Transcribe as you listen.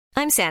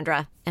I'm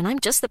Sandra, and I'm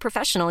just the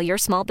professional your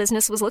small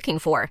business was looking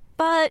for.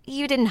 But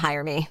you didn't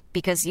hire me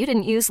because you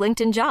didn't use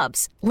LinkedIn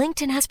Jobs.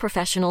 LinkedIn has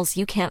professionals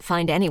you can't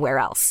find anywhere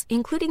else,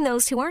 including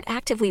those who aren't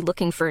actively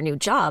looking for a new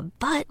job,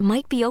 but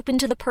might be open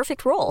to the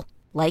perfect role,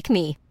 like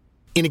me.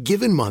 In a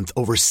given month,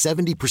 over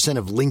 70%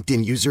 of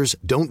LinkedIn users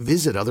don't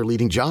visit other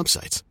leading job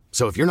sites.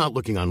 So if you're not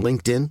looking on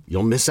LinkedIn,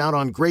 you'll miss out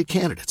on great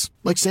candidates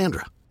like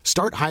Sandra.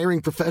 Start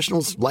hiring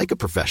professionals like a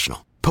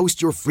professional.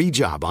 Post your free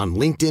job on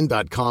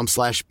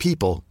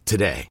linkedin.com/people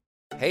today.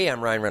 Hey,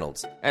 I'm Ryan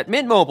Reynolds. At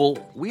Mint Mobile,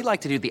 we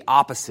like to do the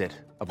opposite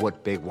of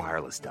what Big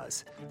Wireless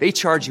does. They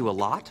charge you a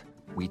lot,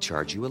 we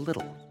charge you a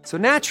little. So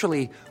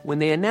naturally, when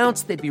they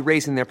announced they'd be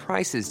raising their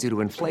prices due to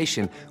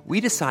inflation,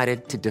 we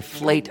decided to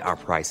deflate our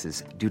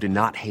prices due to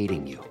not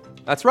hating you.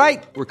 That's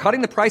right. We're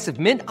cutting the price of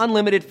Mint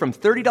Unlimited from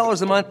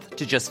 $30 a month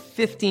to just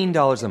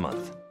 $15 a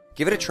month.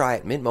 Give it a try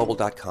at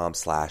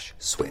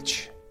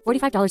mintmobile.com/switch.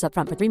 $45 up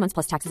front for 3 months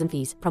plus taxes and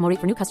fees. Promo rate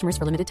for new customers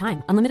for limited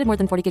time. Unlimited more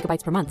than 40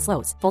 gigabytes per month.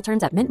 Slows full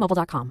terms at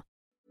mintmobile.com.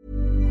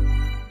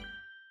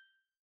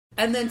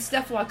 And then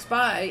Steph walks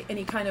by and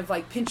he kind of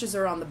like pinches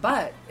her on the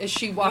butt as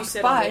she walks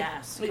You said by. on the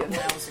ass. Yeah.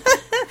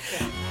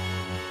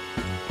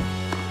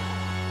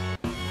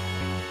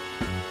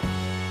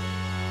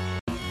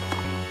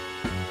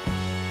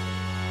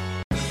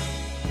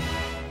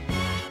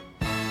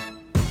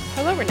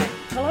 Hello, Renee.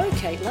 Hello,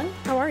 Caitlin.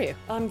 How are you?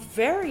 I'm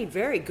very,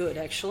 very good,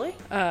 actually.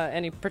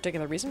 Any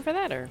particular reason for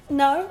that, or?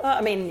 No,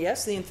 I mean,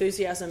 yes, the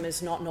enthusiasm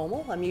is not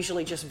normal. I'm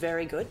usually just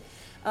very good.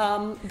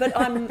 But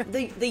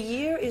the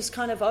year is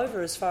kind of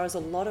over as far as a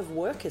lot of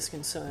work is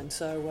concerned.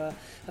 So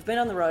I've been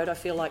on the road, I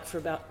feel like, for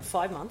about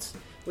 5 months,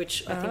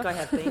 which I think I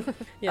have been.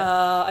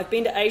 Yeah. I've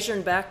been to Asia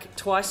and back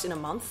twice in a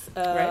month.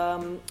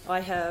 Right. I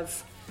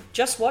have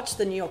just watched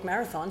the New York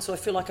Marathon, so I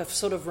feel like I've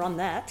sort of run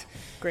that.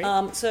 Great.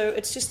 So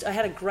it's just, I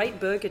had a great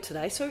burger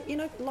today. So,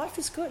 life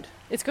is good.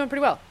 It's going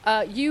pretty well.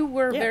 You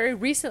were very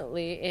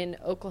recently in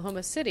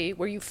Oklahoma City,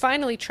 where you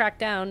finally tracked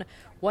down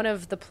one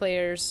of the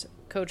players,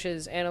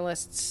 coaches,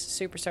 analysts,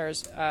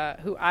 superstars,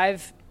 who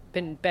I've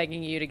been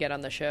begging you to get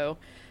on the show,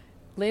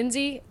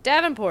 Lindsay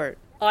Davenport.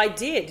 I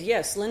did,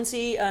 yes.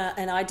 Lindsay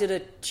and I did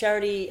a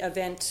charity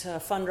event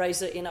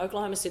fundraiser in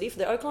Oklahoma City for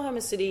the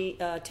Oklahoma City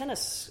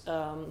tennis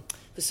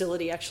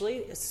facility,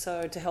 actually.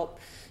 So to help,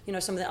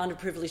 some of the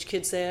underprivileged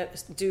kids there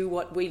do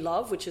what we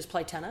love, which is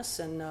play tennis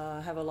and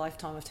have a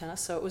lifetime of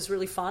tennis. So it was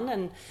really fun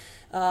and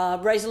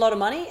raised a lot of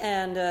money,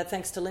 and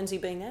thanks to Lindsay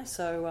being there.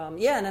 So,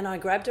 and then I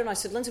grabbed her and I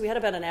said, Lindsay, we had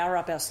about an hour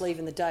up our sleeve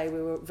in the day. We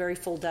were a very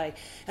full day.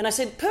 And I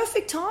said,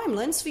 perfect time,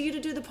 Linz, for you to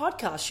do the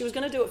podcast. She was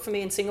going to do it for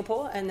me in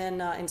Singapore, and then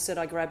instead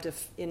I grabbed her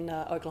in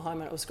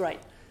Oklahoma, and it was great.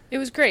 It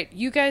was great.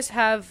 You guys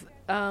have,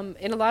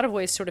 in a lot of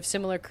ways, sort of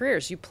similar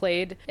careers. You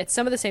played at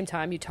some of the same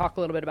time. You talk a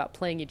little bit about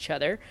playing each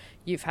other.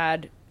 You've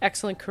had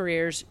excellent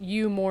careers.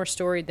 You more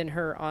storied than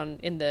her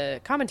in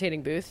the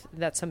commentating booth.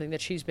 That's something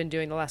that she's been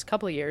doing the last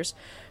couple of years.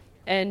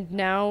 And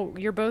now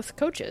you're both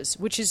coaches,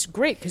 which is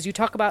great because you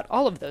talk about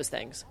all of those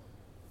things.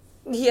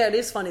 Yeah, it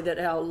is funny that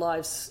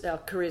our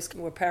careers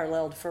were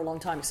paralleled for a long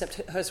time, except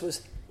hers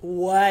was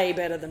way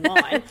better than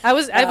mine. I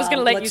was going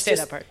to let you say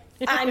that part.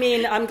 I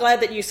mean, I'm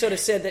glad that you sort of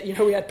said that,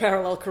 we had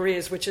parallel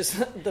careers, which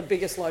is the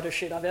biggest load of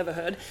shit I've ever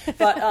heard.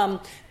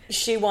 But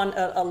she won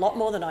a lot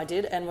more than I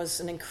did and was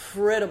an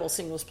incredible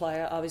singles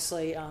player,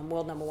 obviously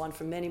world number one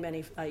for many,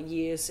 many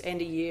years, end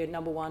of year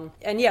number one.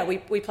 And yeah, we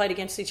played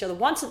against each other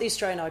once at the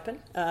Australian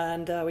Open,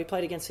 and we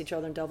played against each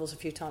other in doubles a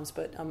few times.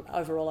 But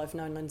overall, I've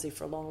known Lindsay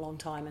for a long, long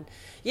time. And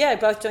yeah,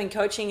 both doing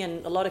coaching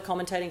and a lot of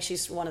commentating.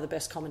 She's one of the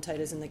best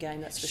commentators in the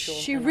game, that's for sure.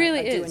 She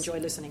really is. I do enjoy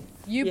listening.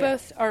 You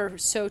both are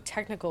so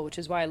technical, which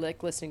is why I like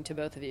listening to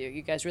both of you.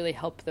 You guys really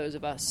help those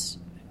of us,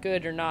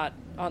 good or not,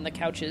 on the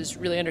couches,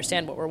 really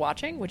understand what we're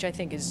watching, which I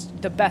think is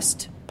the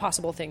best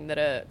possible thing that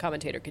a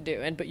commentator could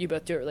do. But you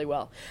both do it really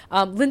well.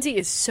 Lindsay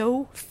is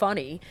so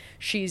funny.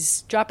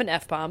 She's dropping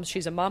F-bombs.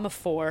 She's a mom of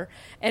 4,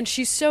 and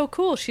she's so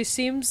cool. She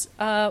seems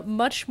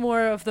much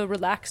more of the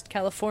relaxed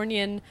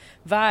Californian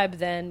vibe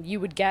than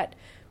you would get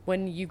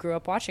when you grew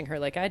up watching her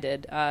like I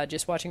did,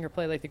 just watching her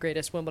play like the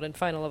greatest Wimbledon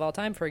final of all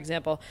time, for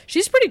example.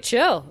 She's pretty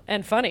chill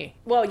and funny.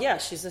 Well, yeah,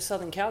 she's a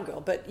Southern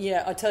cowgirl. But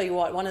yeah, I tell you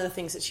what, one of the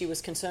things that she was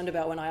concerned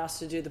about when I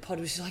asked her to do the pod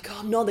was she's like,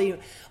 I'm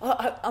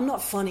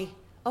not funny.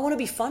 I want to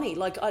be funny.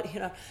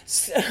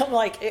 I'm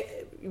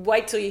like,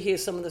 wait till you hear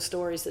some of the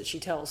stories that she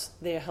tells.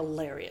 They're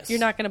hilarious. You're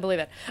not going to believe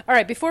it. All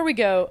right, before we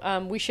go,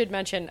 we should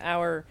mention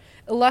our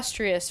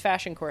illustrious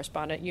fashion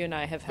correspondent. You and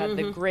I have had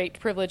the great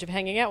privilege of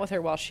hanging out with her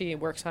while she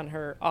works on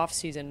her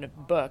off-season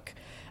book.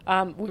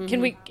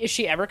 Is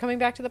she ever coming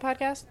back to the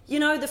podcast?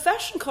 The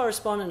fashion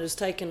correspondent has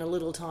taken a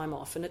little time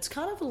off, and it's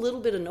kind of a little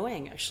bit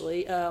annoying,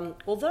 actually.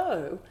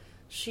 Although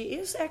she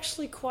is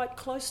actually quite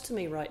close to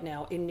me right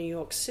now in New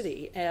York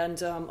City,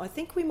 and I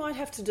think we might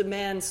have to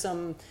demand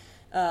some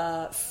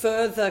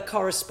further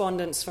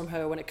correspondence from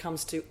her when it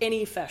comes to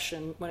any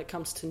fashion, when it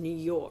comes to New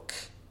York.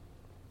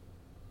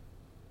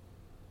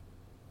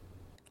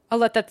 I'll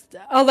let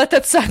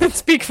that silence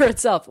speak for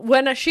itself.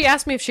 When she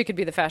asked me if she could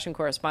be the fashion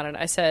correspondent,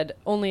 I said,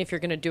 only if you're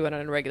going to do it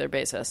on a regular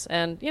basis.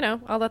 And,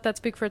 I'll let that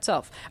speak for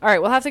itself. All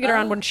right, we'll have to get her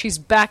on when she's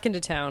back into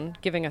town,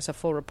 giving us a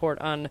full report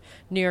on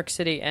New York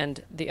City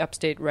and the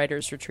upstate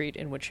writers' retreat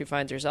in which she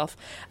finds herself.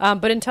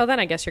 But until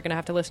then, I guess you're going to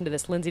have to listen to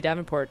this Lindsay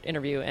Davenport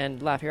interview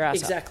and laugh your ass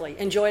off. Exactly.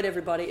 Enjoy it,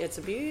 everybody. It's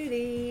a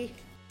beauty.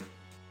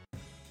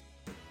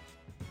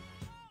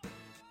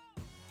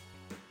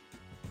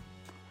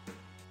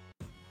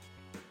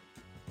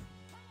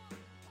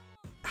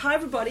 Hi,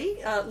 everybody.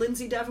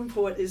 Lindsay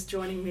Davenport is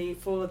joining me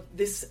for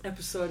this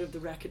episode of the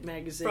Racket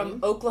Magazine. From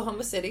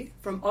Oklahoma City.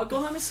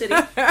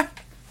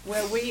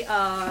 Where we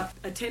are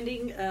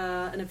attending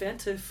an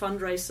event to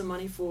fundraise some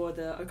money for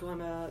the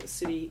Oklahoma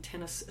City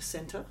Tennis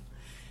Center.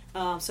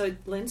 So,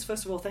 Linz,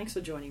 first of all, thanks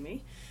for joining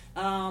me.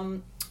 I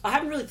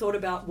haven't really thought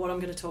about what I'm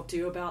going to talk to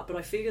you about, but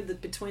I figured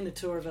that between the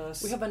two of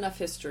us... We have enough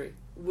history.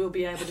 We'll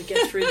be able to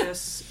get through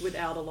this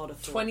without a lot of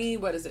thought.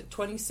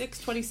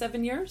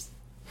 27 years?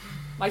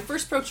 My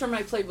first pro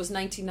tournament I played was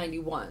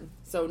 1991.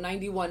 So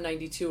 91,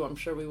 92, I'm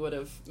sure we would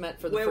have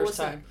met for the first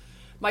time.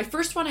 That? My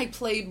first one I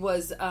played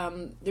was,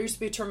 there used to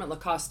be a tournament La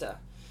Costa.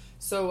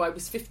 So I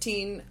was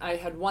 15. I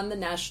had won the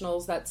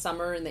Nationals that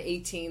summer in the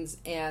 18s,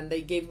 and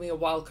they gave me a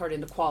wild card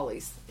into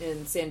qualies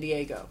in San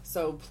Diego.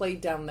 So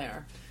played down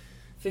there.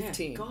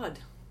 15. Yeah, God.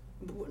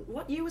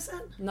 What year was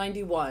that?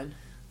 91.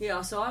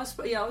 Yeah, so I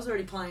was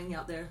already playing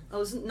out there. I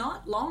was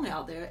not long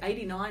out there.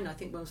 89, I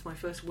think, was my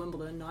first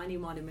Wimbledon. 90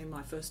 might have been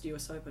my first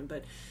US Open.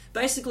 But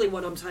basically,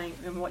 what I'm saying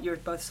and what we're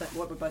both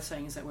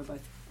saying is that we're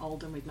both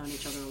old and we've known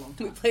each other a long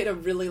time. We played a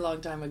really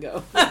long time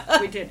ago.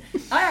 We did.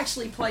 I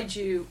actually played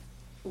you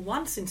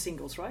once in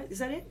singles, right? Is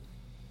that it?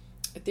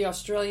 At the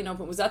Australian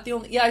Open. Was that the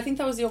only... Yeah, I think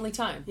that was the only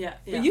time. Yeah.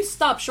 But you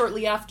stopped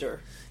shortly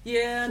after.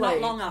 Yeah,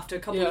 not long after. A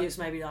couple of years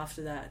maybe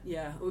after that.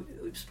 Yeah.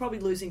 It was probably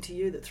losing to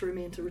you that threw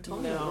me into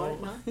retirement. No.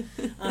 Right?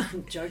 No?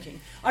 I'm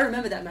joking. I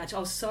remember that match. I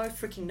was so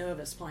freaking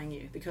nervous playing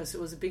you because it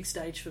was a big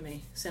stage for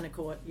me. Centre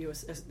Court,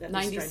 US...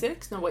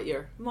 96? No, what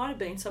year? Might have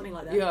been, something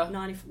like that. Yeah.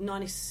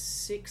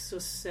 96 or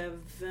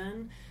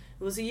 7.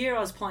 It was a year I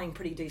was playing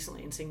pretty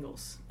decently in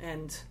singles.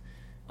 And...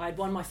 I'd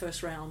won my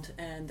first round,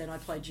 and then I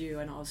played you,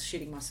 and I was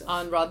shitting myself.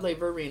 On Rod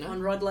Laver Arena.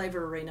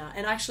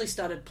 And I actually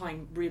started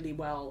playing really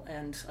well,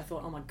 and I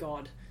thought, oh my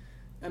God,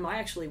 am I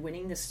actually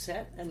winning this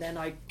set? And then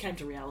I came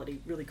to reality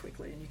really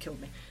quickly, and you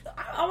killed me.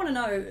 I want to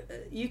know,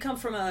 you come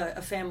from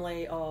a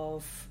family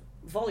of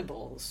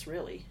volleyballs,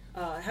 really.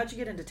 How'd you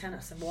get into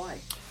tennis, and why?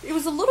 It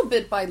was a little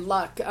bit by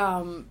luck.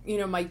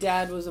 My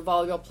dad was a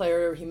volleyball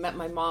player. He met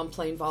my mom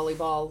playing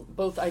volleyball.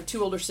 I had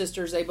two older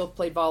sisters. They both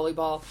played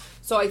volleyball.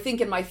 So I think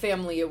in my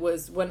family, it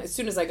was as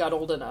soon as I got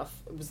old enough,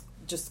 it was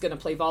just going to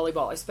play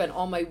volleyball. I spent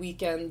all my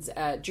weekends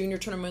at junior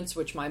tournaments,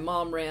 which my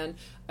mom ran.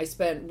 I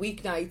spent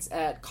weeknights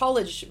at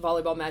college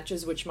volleyball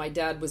matches, which my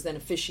dad was then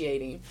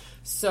officiating.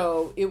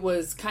 So it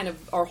was kind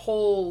of our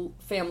whole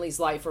family's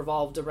life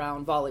revolved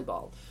around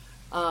volleyball.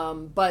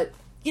 But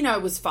I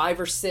was 5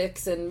 or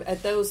 6, and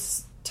at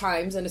those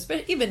times, and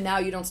especially even now,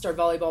 you don't start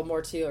volleyball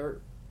or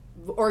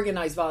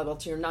organize volleyball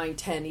till you're 9,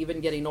 10, even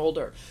getting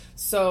older.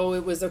 So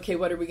it was, okay,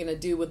 what are we going to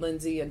do with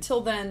Lindsay?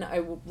 Until then,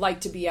 I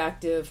like to be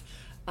active.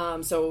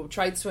 So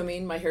tried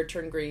swimming. My hair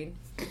turned green.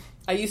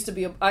 I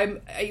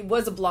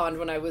was a blonde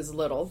when I was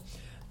little.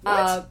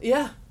 What?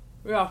 Yeah.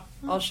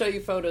 I'll show you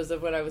photos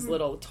of when I was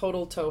little.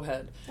 Total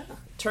towhead.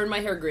 Turned my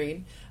hair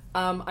green.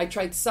 I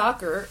tried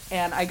soccer,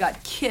 and I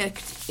got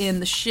kicked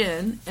in the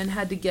shin and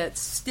had to get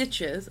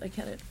stitches. I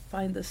can't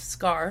find the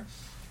scar.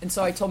 And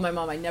so I told my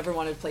mom I never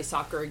wanted to play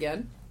soccer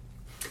again.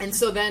 And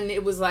so then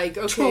it was like,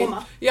 okay.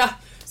 Trauma. Yeah.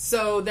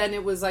 So then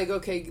it was like,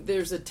 okay,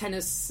 there's a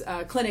tennis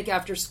clinic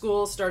after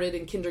school, started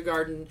in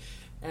kindergarten,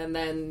 and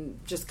then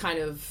just kind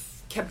of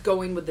kept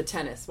going with the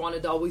tennis.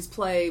 Wanted to always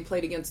played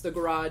against the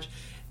garage.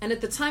 And at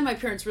the time, my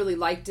parents really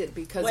liked it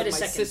because of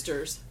my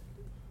sisters.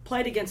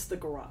 Played against the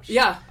garage.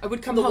 Yeah, I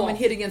would come home and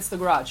hit against the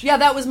garage. Yeah,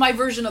 that was my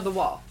version of the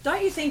wall.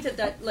 Don't you think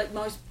that like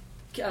most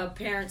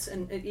parents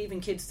and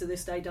even kids to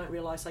this day don't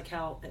realize like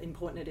how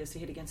important it is to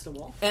hit against a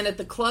wall? And at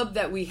the club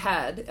that we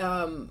had,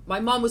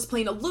 my mom was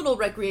playing a little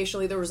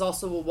recreationally. There was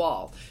also a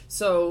wall.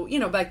 So,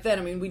 back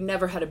then, we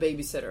never had a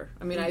babysitter.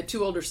 I had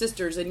 2 older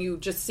sisters, and you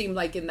just seemed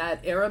like in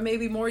that era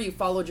maybe more, you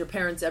followed your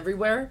parents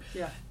everywhere.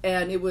 Yeah.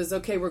 And it was,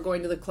 okay, we're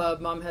going to the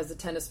club. Mom has a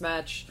tennis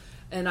match.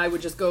 And I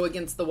would just go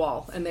against the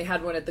wall. And they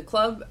had one at the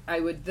club. I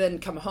would then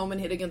come home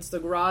and hit against the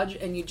garage,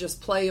 and you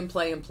just play and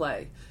play and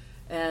play.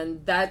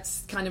 And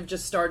that's kind of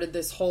just started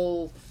this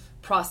whole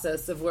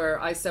process of where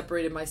I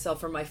separated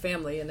myself from my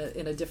family in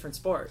a different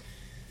sport.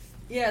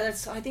 Yeah,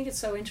 I think it's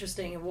so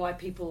interesting of why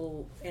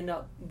people end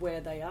up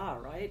where they are,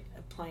 right?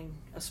 Playing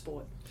a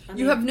sport.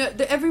 You have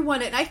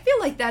everyone, and I feel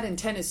like that in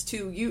tennis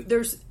too.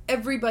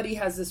 Everybody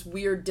has this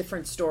weird,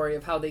 different story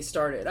of how they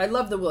started. I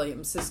love the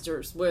Williams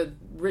sisters with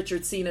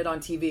Richard seeing it on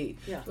TV.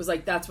 Yeah. It was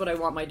like, that's what I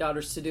want my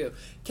daughters to do.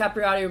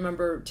 Capriati, I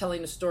remember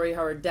telling a story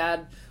how her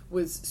dad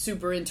was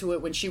super into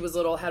it when she was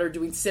little, had her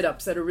doing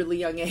sit-ups at a really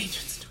young age,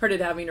 and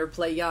started having her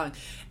play young.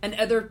 And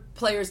other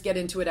players get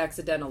into it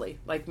accidentally,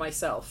 like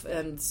myself.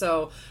 And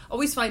so I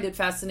always find it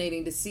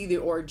fascinating to see the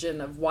origin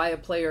of why a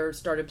player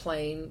started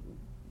playing.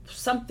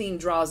 Something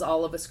draws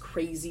all of us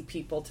crazy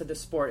people to the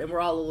sport, and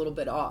we're all a little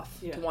bit off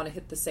to want to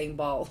hit the same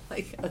ball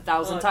like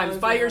 1,000 times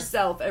by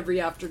yourself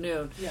every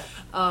afternoon. Yeah.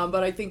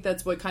 But I think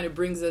that's what kind of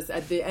brings us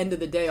at the end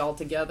of the day all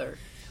together.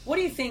 What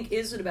do you think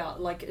is it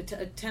about, like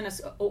tennis,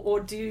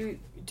 or do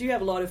you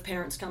have a lot of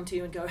parents come to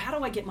you and go, how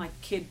do I get my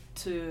kid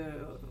to,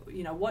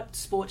 what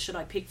sport should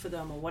I pick for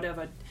them or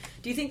whatever?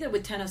 Do you think that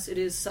with tennis it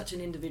is such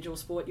an individual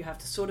sport, you have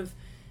to sort of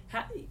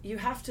you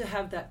have to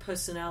have that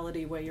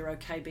personality where you're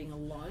okay being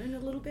alone a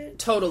little bit?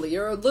 Totally.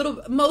 You're a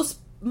little...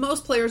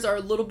 Most players are a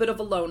little bit of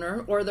a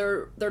loner, or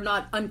they're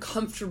not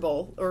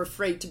uncomfortable or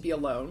afraid to be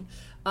alone.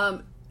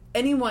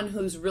 Anyone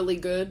who's really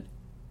good,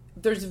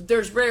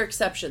 there's rare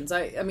exceptions.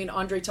 I mean,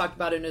 Andre talked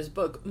about it in his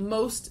book.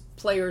 Most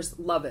players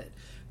love it,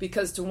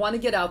 because to want to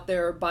get out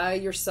there by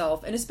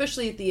yourself, and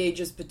especially at the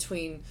ages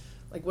between...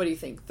 Like, what do you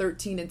think?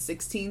 13 and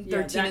 16?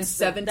 13 and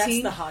 17?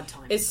 That's the hard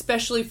time.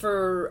 Especially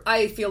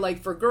I feel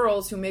like for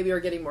girls who maybe are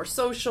getting more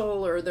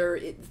social, or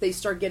they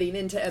start getting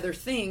into other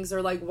things,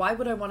 they're like, why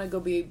would I want to go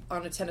be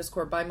on a tennis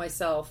court by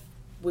myself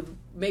with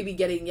maybe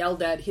getting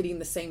yelled at, hitting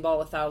the same ball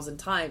 1,000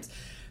 times?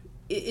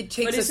 It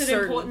takes But is it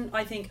important,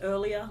 I think,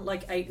 earlier,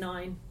 like 8,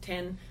 9,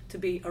 10, to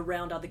be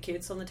around other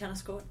kids on the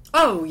tennis court?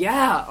 Oh,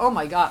 yeah. Oh,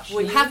 my gosh.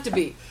 You have to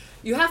be.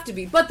 You have to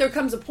be. But there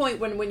comes a point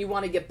when you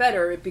want to get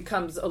better, it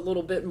becomes a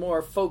little bit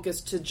more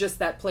focused to just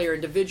that player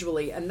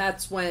individually. And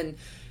that's when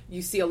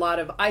you see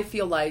I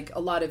feel like a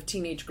lot of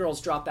teenage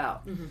girls drop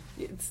out. Mm-hmm.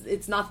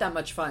 It's not that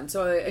much fun.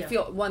 So I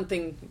feel one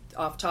thing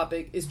off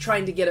topic is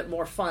trying to get it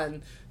more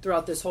fun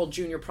throughout this whole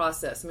junior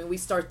process. I mean, we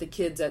start the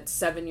kids at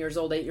 7 years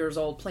old, 8 years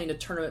old, playing a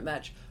tournament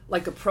match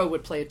like a pro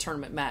would play a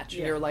tournament match.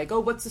 And you're like, oh,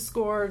 what's the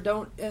score?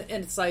 And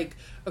it's like,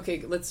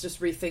 okay, let's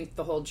just rethink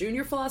the whole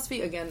junior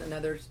philosophy. Again,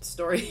 another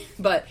story.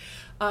 But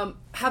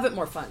have it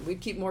more fun. We'd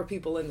keep more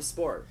people in the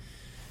sport.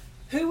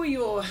 Who were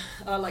your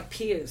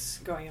peers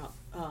growing up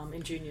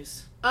in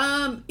juniors?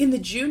 In the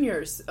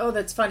juniors, oh,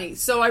 that's funny.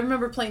 So I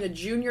remember playing a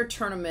junior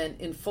tournament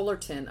in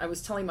Fullerton. I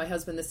was telling my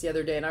husband this the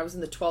other day, and I was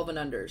in the 12 and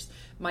unders.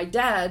 My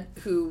dad,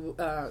 who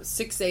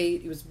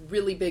 6'8", he was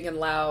really big and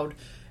loud,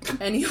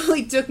 and he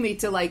only took me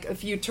to like a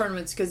few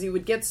tournaments because he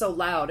would get so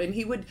loud, and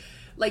he would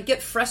like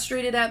get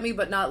frustrated at me,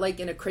 but not like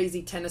in a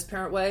crazy tennis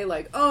parent way.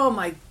 Like, oh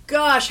my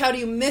gosh, how do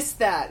you miss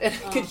that? And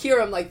I could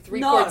hear him like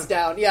three courts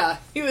down. Yeah,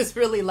 he was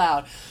really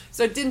loud.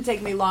 So it didn't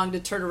take me long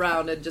to turn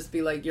around and just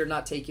be like, you're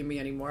not taking me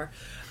anymore.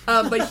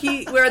 But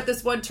we're at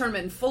this one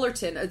tournament in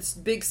Fullerton. It's a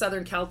big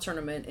Southern Cal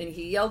tournament, and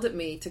he yelled at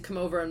me to come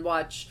over and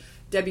watch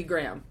Debbie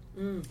Graham.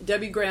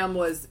 Debbie Graham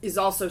is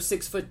also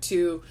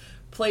 6'2",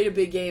 played a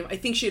big game. I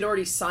think she had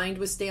already signed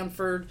with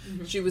Stanford.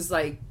 Mm-hmm. She was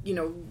like,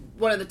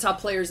 one of the top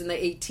players in the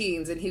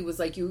 18s, and he was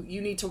like, you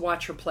need to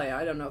watch her play.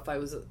 I don't know if I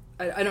was...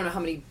 I don't know how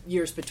many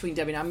years between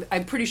Debbie and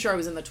I'm pretty sure I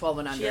was in the 12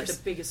 and unders. She had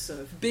the biggest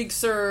serve. Big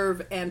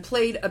serve, and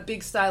played a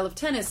big style of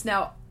tennis.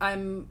 Now,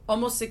 I'm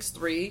almost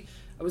 6'3".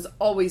 I was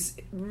always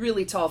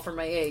really tall for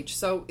my age.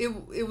 So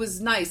it was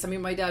nice. I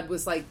mean, my dad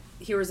was like,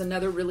 here's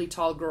another really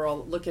tall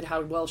girl. Look at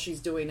how well she's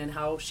doing and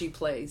how she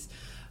plays.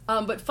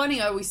 But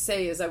funny, I always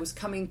say, as I was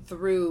coming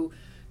through,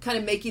 kind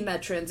of making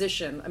that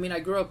transition. I mean, I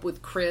grew up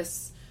with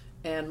Chris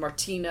and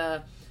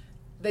Martina.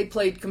 They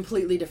played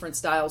completely different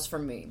styles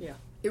from me. Yeah.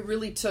 It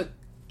really took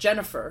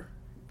Jennifer,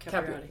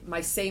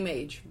 my same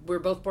age. We were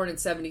both born in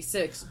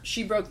 76.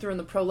 She broke through in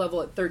the pro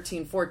level at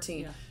 13, 14.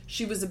 Yeah.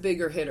 She was a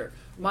bigger hitter.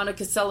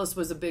 Monica Seles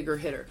was a bigger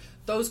hitter.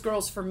 Those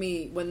girls, for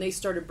me, when they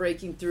started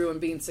breaking through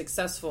and being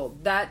successful,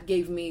 that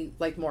gave me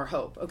like more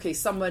hope. Okay,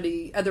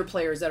 other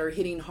players that are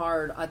hitting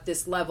hard at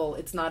this level,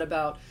 it's not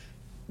about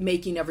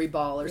making every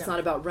ball, or it's not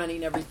about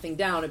running everything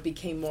down. It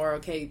became more,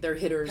 okay, they're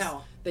hitters.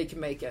 Power. They can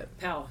make it.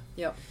 Power.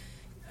 Yep.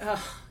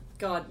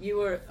 God, you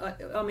were,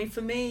 I mean,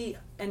 for me,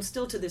 and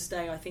still to this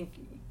day, I think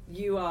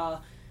you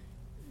are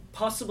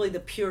possibly the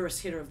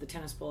purest hitter of the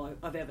tennis ball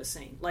I've ever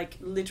seen. Like,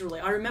 literally.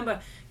 I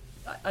remember,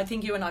 I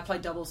think you and I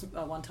played doubles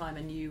one time,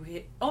 and you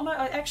hit... Oh, no,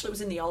 actually, it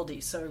was in the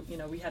oldies, so,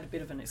 we had a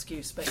bit of an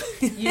excuse. But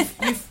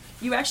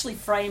you actually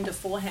framed a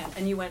forehand,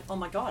 and you went, oh,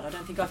 my God, I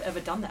don't think I've ever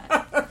done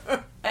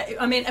that.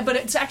 I mean, but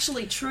it's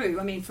actually true.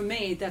 I mean, for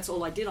me, that's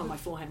all I did on my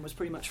forehand was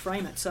pretty much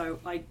frame it. So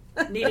I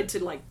needed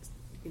to,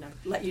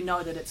 let you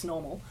know that it's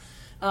normal.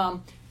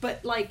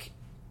 But,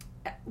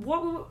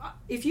 what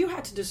if you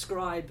had to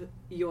describe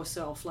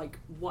yourself,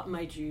 what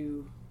made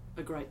you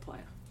a great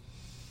player?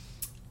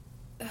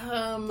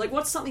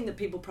 What's something that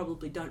people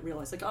probably don't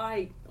realize?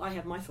 I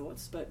have my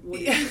thoughts, but what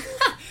do you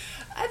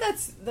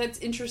that's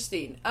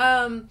interesting.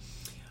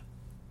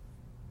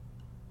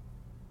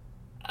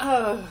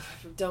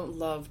 Don't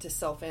love to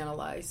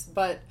self-analyze,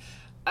 but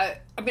I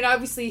mean, I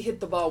obviously hit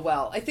the ball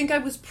well. I think I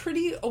was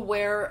pretty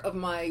aware of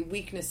my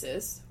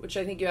weaknesses, which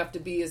I think you have to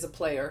be as a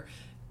player,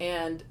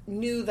 and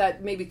knew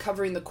that maybe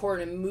covering the court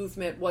and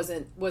movement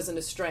wasn't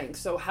a strength.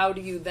 So how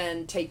do you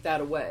then take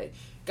that away?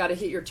 Got to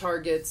hit your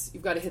targets.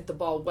 You've got to hit the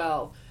ball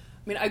well.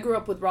 I mean, I grew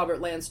up with Robert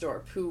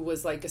Lansdorp, who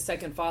was like a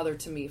second father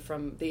to me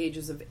from the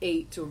ages of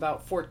 8 to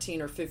about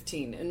 14 or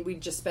 15. And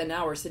we'd just spend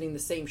hours hitting the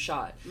same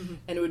shot. Mm-hmm.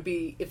 And it would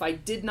be, if I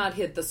did not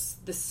hit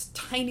this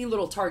tiny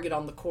little target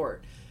on the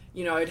court,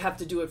 you know, I'd have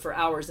to do it for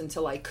hours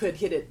until I could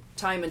hit it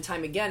time and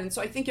time again. And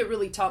so I think it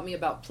really taught me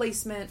about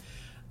placement.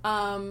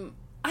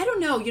 I don't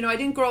know. You know, I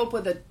didn't grow up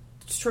with a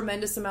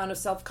tremendous amount of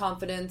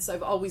self-confidence.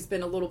 I've always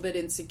been a little bit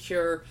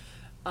insecure.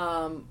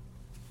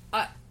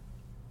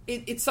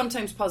 It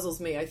sometimes puzzles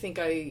me. I think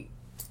I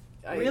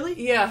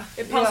really? Yeah.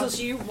 It puzzles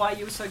you why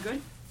you were so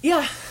good?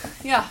 Yeah.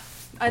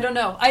 I don't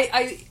know.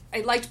 I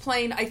liked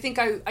playing. I think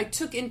I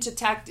took into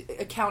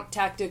account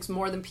tactics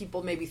more than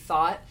people maybe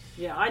thought.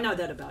 Yeah, I know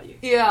that about you.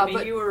 Yeah, I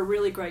mean, you were a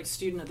really great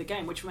student of the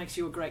game, which makes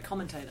you a great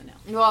commentator now.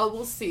 Well,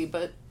 we'll see,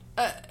 but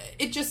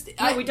it just...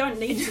 No, we don't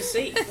need to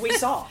see.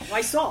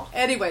 I saw.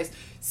 Anyways,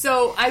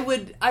 so I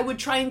would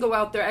try and go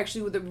out there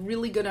actually with a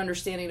really good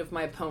understanding of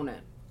my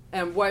opponent.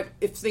 And what,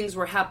 if things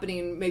were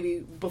happening maybe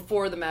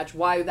before the match,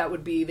 why that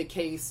would be the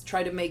case,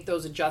 try to make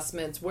those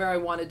adjustments, where I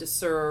wanted to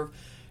serve.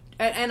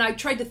 And I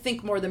tried to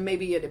think more than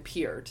maybe it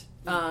appeared.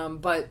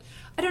 But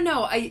I don't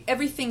know,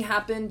 everything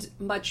happened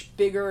much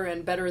bigger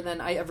and better than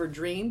I ever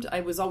dreamed.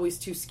 I was always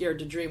too scared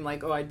to dream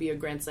like, oh, I'd be a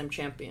Grand Slam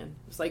champion.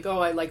 It's like,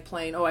 oh, I like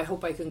playing. Oh, I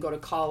hope I can go to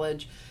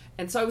college.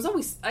 And so I was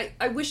always,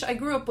 I wish I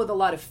grew up with a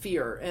lot of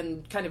fear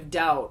and kind of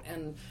doubt,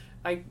 and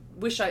I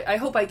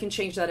hope I can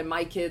change that in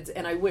my kids.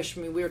 And I wish,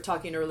 I mean, we were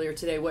talking earlier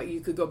today, what you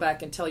could go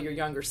back and tell your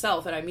younger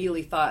self. And I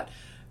immediately thought,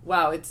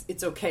 wow,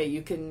 it's okay.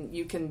 You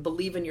can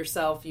believe in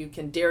yourself. You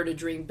can dare to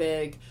dream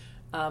big.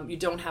 You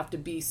don't have to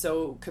be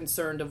so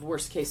concerned of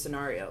worst case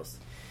scenarios.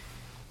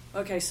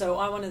 Okay, so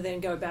I want to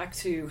then go back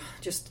to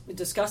just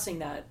discussing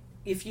that.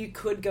 If you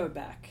could go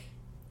back,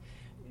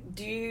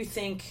 do you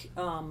think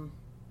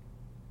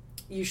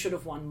you should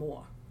have won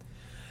more?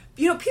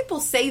 You know, people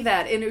say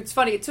that, and it's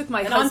funny. It took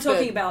my husband.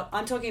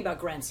 I'm talking about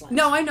Grand Slams.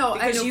 No, I know,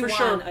 because you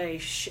for won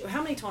sure.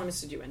 How many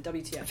tournaments did you win?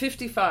 WTF?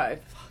 55.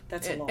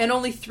 That's a lot. And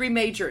only 3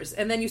 majors.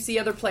 And then you see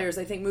other players.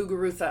 I think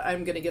Muguruza,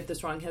 I'm going to get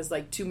this wrong, has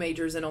like 2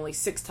 majors and only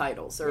 6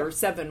 titles, or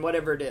 7,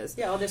 whatever it is.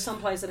 Yeah, well, there's some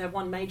players that have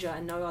 1 major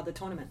and no other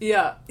tournament.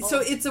 Yeah, so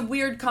it's a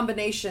weird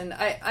combination.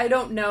 I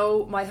don't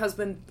know. My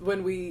husband,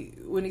 when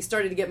he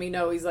started to get me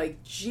know, he's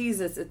like,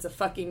 Jesus, it's a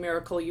fucking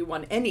miracle you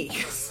won any.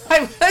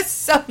 I was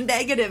so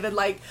negative, and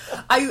like,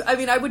 I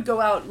mean, I would go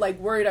out like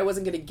worried I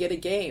wasn't going to get a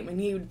game, and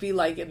he would be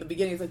like, in the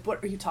beginning, he's like,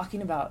 what are you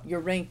talking about? You're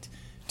ranked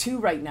 2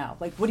 right now.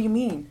 Like, what do you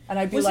mean? And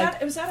I'd be was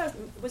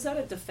that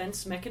a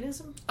defense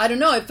mechanism? I don't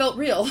know. It felt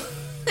real.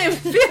 It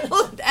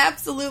felt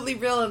absolutely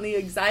real, and the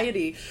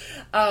anxiety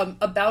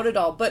about it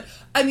all. But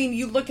I mean,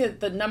 you look at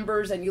the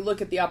numbers and you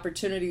look at the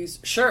opportunities.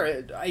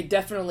 Sure, I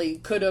definitely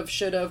could have,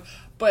 should have,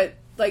 but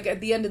like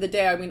at the end of the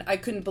day, I mean, I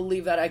couldn't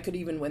believe that I could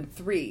even win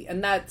 3,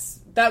 and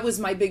that was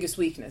my biggest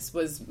weakness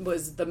was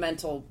the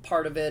mental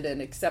part of it, and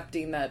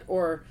accepting that,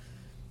 or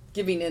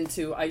giving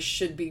into I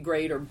should be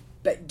great or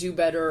do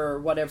better or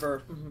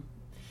whatever. Mm-hmm.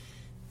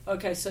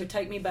 Okay, so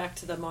take me back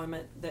to the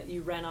moment that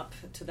you ran up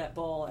to that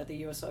ball at the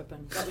US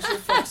Open. That was your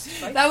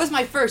first, right? That was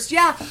my first,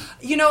 yeah.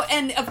 You know,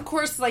 and of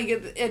course,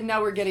 like, and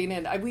now we're getting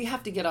in. We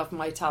have to get off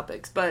my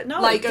topics, but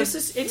no, like, it's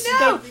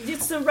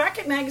the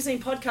Racket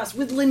Magazine podcast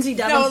with Lindsay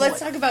Davenport. No, let's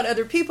talk about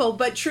other people.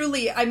 But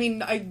truly, I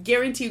mean, I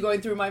guarantee you,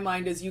 going through my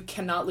mind is you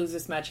cannot lose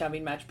this match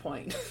having match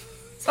point.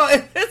 So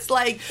it's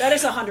like... That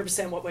is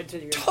 100% what went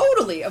to you.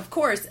 Totally, of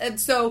course. And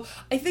so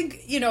I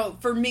think, you know,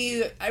 for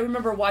me, I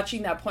remember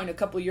watching that point a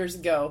couple years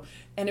ago,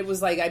 and it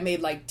was like I made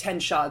like 10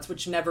 shots,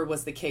 which never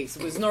was the case.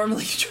 It was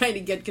normally trying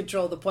to get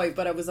control of the point,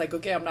 but I was like,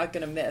 okay, I'm not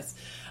going to miss.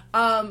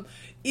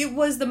 It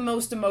was the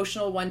most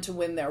emotional one to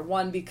win there.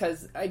 One,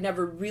 because I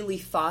never really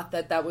thought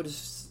that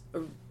was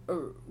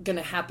going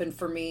to happen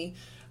for me.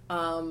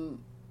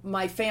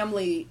 My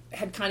family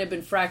had kind of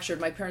been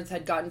fractured. My parents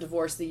had gotten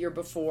divorced the year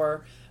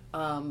before.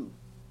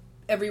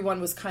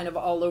 Everyone was kind of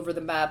all over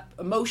the map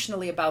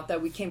emotionally about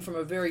that. We came from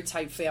a very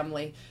tight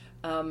family.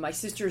 My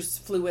sisters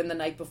flew in the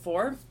night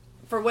before.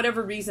 For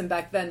whatever reason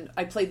back then,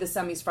 I played the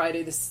semis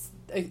Friday.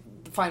 The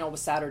final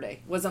was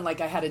Saturday. It wasn't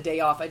like I had a day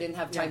off. I didn't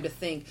have time to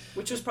think.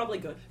 Which was probably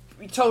good.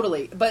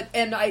 Totally.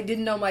 And I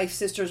didn't know my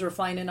sisters were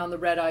flying in on the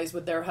red eyes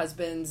with their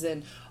husbands.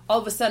 And all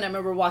of a sudden, I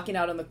remember walking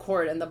out on the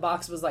court and the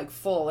box was like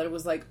full. And it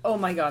was like, oh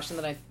my gosh. And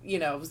then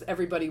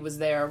everybody was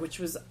there, which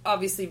was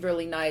obviously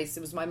really nice.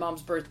 It was my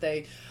mom's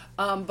birthday.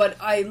 But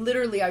I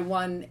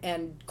won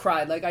and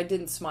cried. Like, I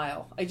didn't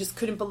smile. I just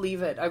couldn't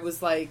believe it. I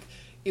was like,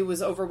 it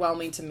was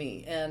overwhelming to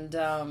me. And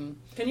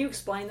can you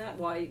explain that,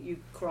 why you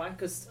cry?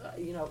 Because,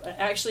 I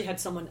actually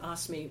had someone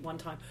ask me one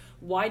time,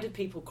 why do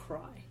people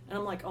cry? And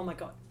I'm like, oh my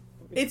God.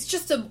 It's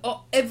just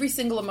every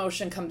single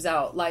emotion comes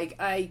out. Like,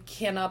 I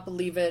cannot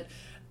believe it.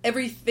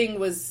 everything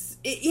was,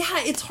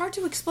 it's hard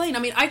to explain. I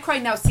mean, I cry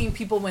now seeing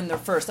people win their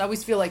first. I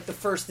always feel like the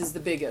first is the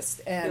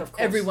biggest, and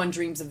everyone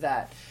dreams of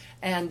that.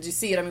 And you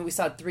see it. I mean, we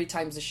saw it 3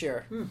 times this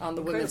year on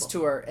the women's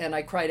tour, and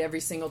I cried every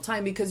single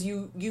time because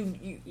you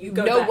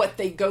know what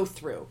they go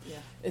through. Yeah.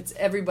 It's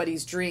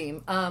everybody's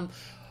dream.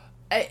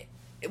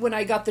 When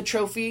I got the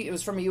trophy, it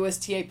was from a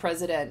USTA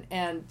president,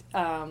 and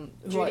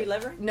Judy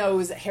Lever? No, it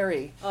was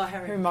Harry. Oh,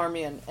 Harry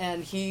Marmion,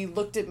 and he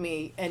looked at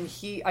me, and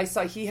I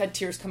saw he had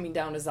tears coming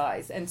down his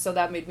eyes, and so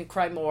that made me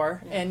cry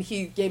more. Yeah. And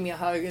he gave me a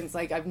hug, and it's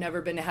like, I've never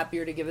been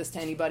happier to give this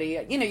to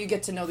anybody. You know, you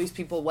get to know these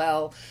people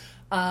well.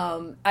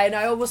 And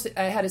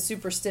I had a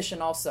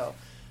superstition also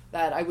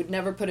that I would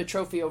never put a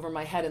trophy over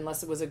my head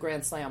unless it was a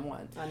Grand Slam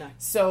one. I know.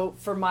 So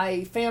for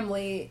my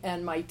family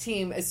and my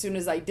team, as soon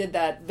as I did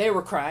that, they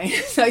were crying.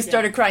 So I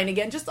started crying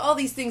again. Just all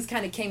these things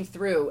kind of came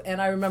through.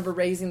 And I remember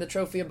raising the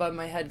trophy above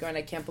my head going,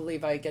 I can't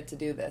believe I get to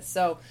do this.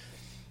 So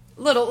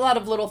a lot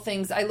of little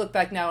things. I look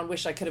back now and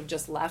wish I could have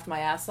just laughed my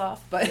ass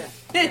off, but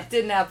it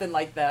didn't happen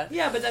like that.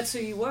 Yeah, but that's who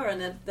you were,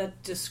 and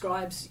that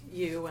describes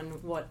you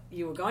and what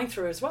you were going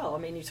through as well. I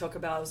mean, you talk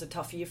about it was a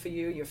tough year for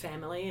you, your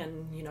family,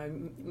 and, you know,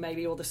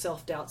 maybe all the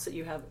self-doubts that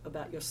you have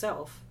about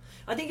yourself.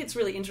 I think it's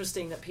really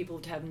interesting that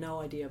people have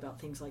no idea about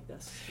things like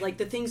this. Like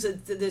the things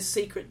that, the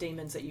secret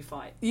demons that you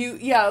fight.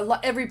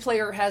 Every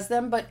player has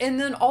them, and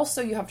then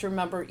also you have to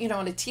remember, you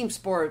know, in a team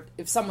sport,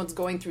 if someone's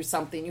going through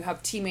something, you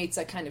have teammates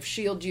that kind of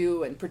shield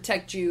you and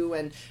protect you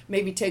and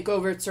maybe take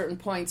over at certain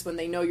points when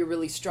they know you're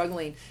really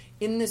struggling.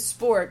 In this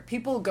sport,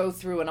 people go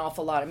through an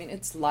awful lot. I mean,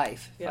 it's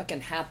life. It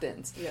fucking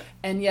happens. Yeah.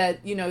 And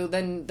yet, you know,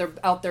 then they're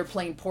out there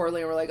playing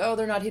poorly, and we're like, oh,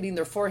 they're not hitting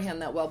their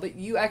forehand that well. But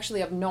you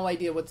actually have no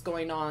idea what's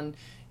going on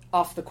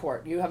off the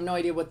court. You have no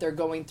idea what they're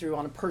going through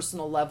on a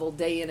personal level,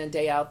 day in and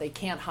day out. They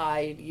can't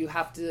hide. You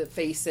have to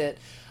face it.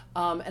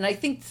 And I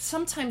think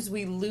sometimes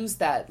we lose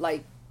that,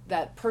 like,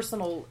 that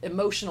personal,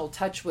 emotional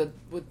touch with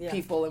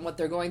people and what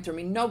they're going through. I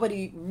mean,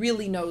 nobody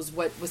really knows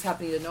what was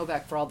happening to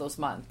Novak for all those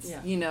months.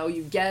 Yeah. You know,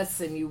 you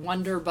guess and you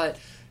wonder, but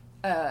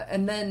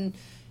and then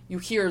you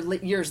hear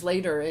years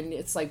later, and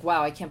it's like,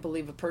 wow, I can't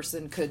believe a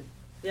person could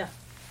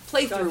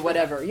play through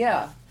whatever.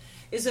 Yeah.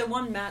 Is there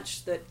one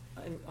match that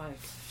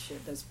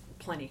there's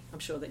plenty, I'm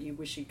sure, that you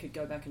wish you could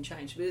go back and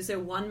change, but is there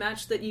one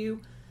match that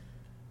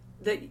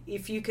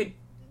if you could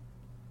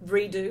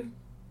redo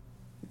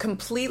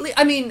completely?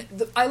 I mean,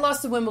 I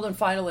lost the Wimbledon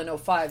final in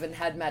 2005 and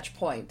had match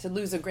point. To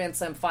lose a Grand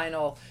Slam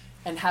final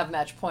and have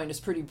match point is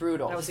pretty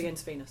brutal. That was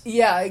against Venus.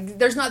 Yeah,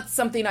 there's not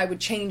something I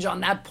would change on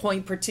that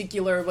point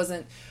particular. It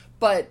wasn't,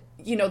 but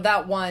you know,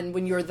 that one,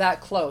 when you're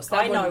that close.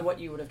 I know what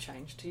you would have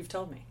changed. You've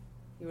told me.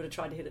 You would have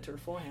tried to hit it to her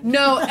forehand.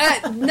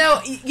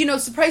 No, you know,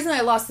 surprisingly,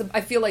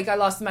 I feel like I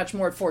lost the match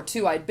more at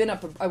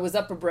 4-2. I was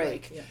up a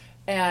break. Yeah.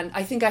 And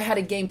I think I had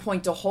a game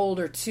point to hold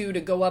or 2 to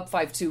go up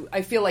 5-2.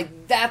 I feel like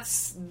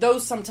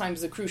those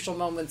sometimes the crucial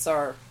moments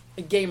are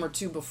a game or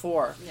 2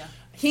 before. Yeah.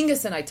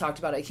 Hingis and I talked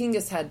about it.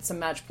 Hingis had some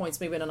match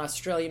points maybe in an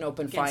Australian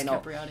Open final.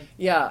 Capriati.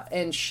 Yeah,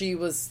 and she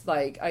was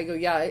like,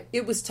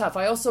 it was tough.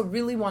 I also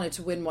really wanted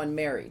to win one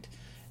married.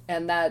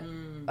 And that...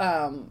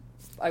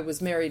 I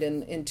was married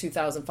in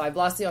 2005,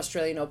 lost the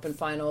Australian Open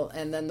final,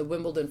 and then the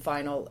Wimbledon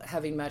final,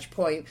 having match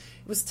point.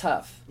 It was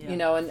tough, you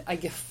know, and I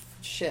give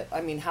shit.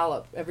 I mean,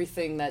 Halep,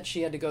 everything that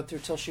she had to go through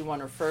till she won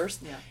her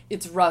first,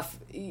 it's rough.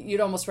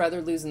 You'd almost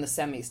rather lose in the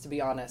semis, to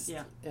be honest,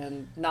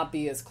 and not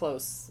be as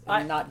close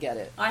and not get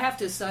it. I have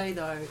to say,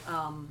 though,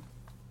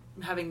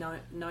 having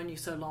known you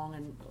so long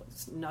and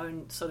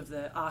known sort of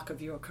the arc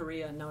of your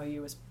career, know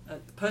you as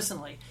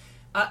personally,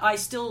 I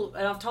still,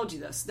 and I've told you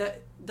this,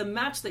 that the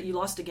match that you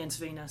lost against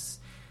Venus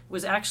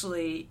was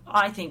actually,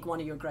 I think,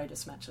 one of your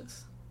greatest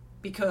matches.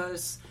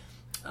 Because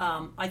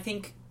I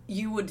think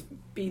you would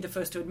be the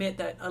first to admit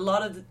that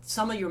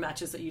some of your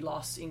matches that you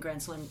lost in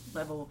Grand Slam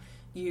level,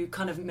 you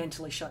kind of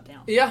mentally shut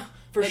down. Yeah,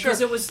 for sure.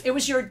 Because it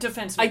was your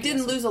defense mechanism. I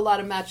didn't lose a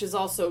lot of matches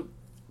also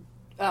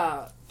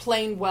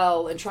playing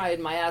well and trying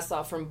my ass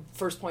off from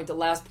first point to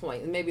last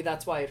point. And maybe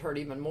that's why it hurt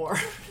even more.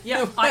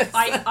 Yeah,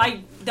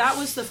 I that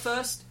was the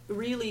first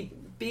really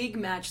big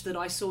match that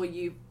I saw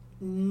you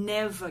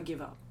never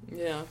give up.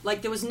 Yeah.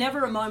 Like, there was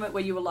never a moment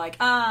where you were like,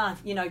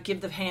 you know,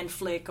 give the hand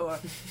flick or,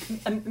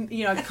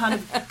 you know,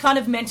 kind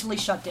of mentally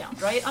shut down,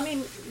 right? I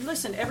mean,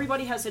 listen,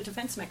 everybody has their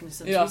defense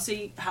mechanisms. Yeah. We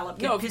see Halep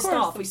get pissed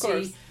off. We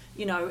see,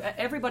 you know,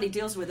 everybody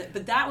deals with it.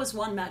 But that was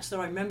one match that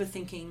I remember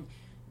thinking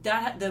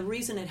that the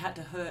reason it had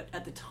to hurt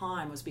at the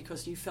time was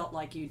because you felt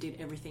like you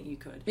did everything you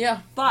could.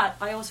 Yeah. But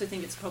I also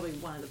think it's probably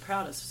one of the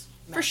proudest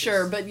matches. For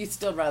sure, but you'd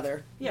still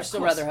rather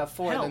have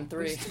 4 than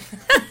 3.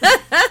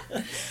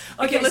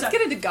 Okay, let's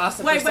get into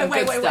gossip. Wait.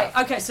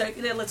 Okay, so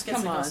let's get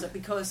some gossip,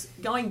 because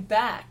going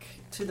back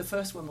to the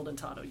first Wimbledon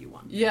title you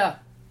won. Yeah.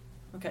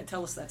 Okay,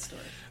 tell us that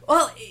story.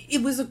 Well,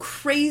 it was a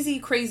crazy,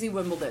 crazy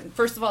Wimbledon.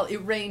 First of all, it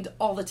rained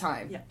all the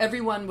time. Yeah.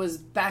 Everyone was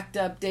backed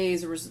up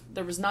days.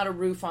 There was not a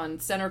roof on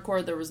center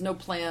court. There was no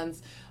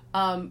plans.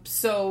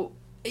 So,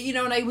 you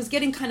know, and I was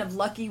getting kind of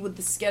lucky with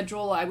the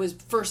schedule. I was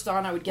first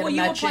on. I would get a match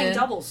in. You were playing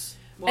doubles.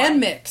 And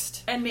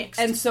mixed.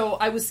 And so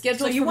I was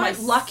scheduled. So you for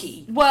weren't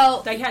lucky.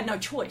 Well, they had no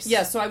choice.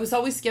 Yeah, so I was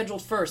always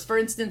scheduled first. For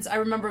instance, I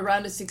remember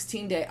around a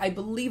 16 day, I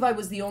believe I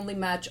was the only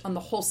match on the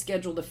whole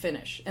schedule to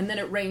finish, and then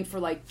it rained for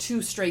like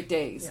 2 straight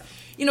days. Yeah.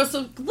 You know,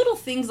 so little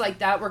things like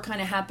that were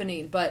kind of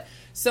happening. But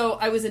so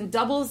I was in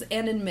doubles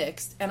and in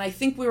mixed, and I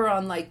think we were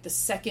on like the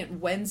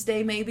second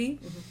Wednesday, maybe.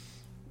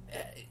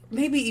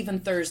 Maybe even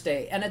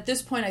Thursday. And at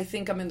this point, I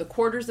think I'm in the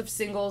quarters of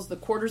singles, the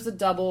quarters of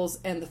doubles,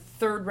 and the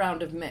third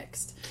round of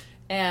mixed.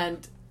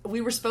 And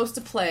we were supposed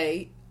to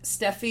play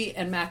Steffi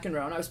and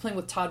McEnroe, and I was playing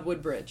with Todd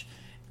Woodbridge.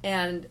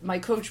 And my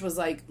coach was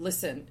like,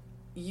 listen,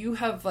 you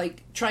have,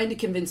 like, trying to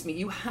convince me,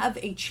 you have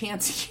a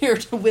chance here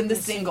to win the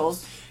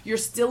singles. You're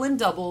still in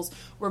doubles.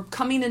 We're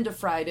coming into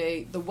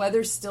Friday. The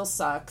weather still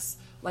sucks.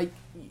 Like,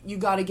 you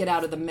got to get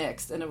out of the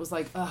mixed. And it was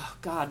like, oh,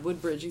 God,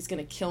 Woodbridge, he's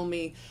going to kill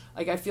me.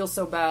 Like, I feel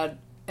so bad.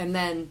 And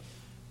then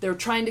they're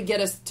trying to get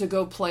us to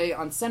go play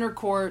on center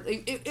court.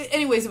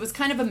 Anyways, it was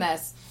kind of a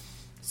mess.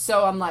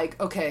 So I'm like,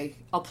 okay,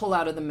 I'll pull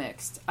out of the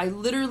mixed. I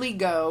literally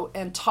go,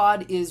 and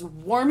Todd is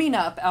warming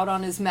up out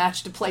on his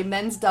match to play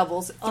men's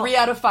doubles, 3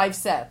 out of 5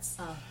 sets.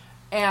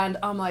 And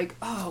I'm like,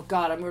 oh,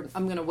 God,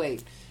 I'm going to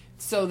wait.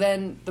 So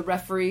then the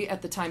referee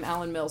at the time,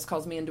 Alan Mills,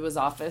 calls me into his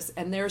office,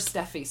 and there's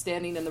Steffi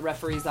standing in the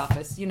referee's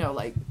office, you know,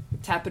 like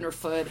tapping her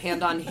foot,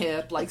 hand on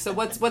hip. Like, so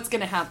what's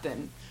going to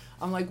happen?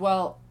 I'm like,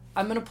 well,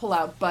 I'm going to pull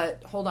out,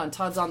 but hold on,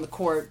 Todd's on the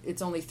court.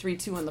 It's only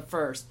 3-2 in the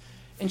first.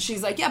 And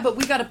she's like, yeah, but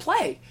we got to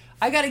play.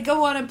 I got to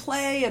go on and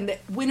play. And the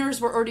winners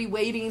were already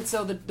waiting.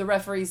 So the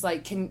referee's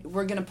like,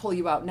 we're going to pull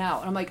you out now.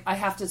 And I'm like, I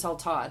have to tell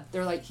Todd.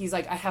 He's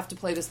like, I have to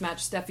play this match.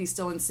 Steffi's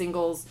still in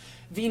singles.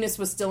 Venus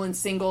was still in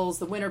singles.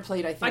 The winner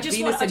played, I think, Venus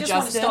and Justin. I just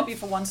want to stop you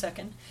for 1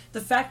 second.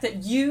 The fact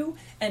that you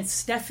and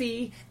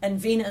Steffi and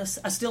Venus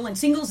are still in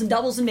singles and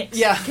doubles and mixed.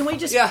 Yeah. Can we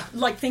just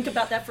think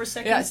about that for a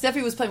second? Yeah,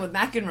 Steffi was playing with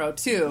McEnroe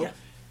too. Yeah.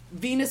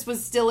 Venus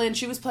was still in.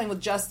 She was playing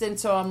with Justin.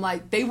 So I'm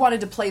like, they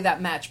wanted to play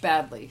that match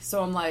badly.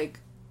 So I'm like,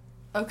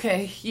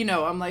 okay,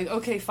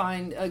 okay,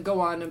 fine, go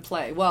on and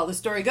play. Well, the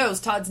story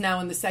goes, Todd's now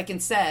in the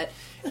second set,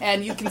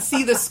 and you can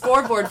see the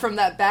scoreboard from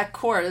that back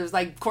court. It was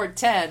like court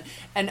 10.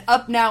 And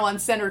up now on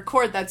center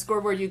court, that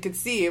scoreboard you could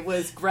see, it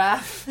was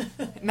Graf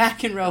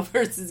McEnroe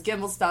versus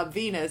Gimelstob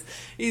Venus.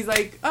 He's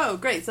like, oh,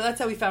 great. So that's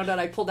how we found out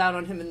I pulled out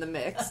on him in the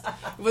mix.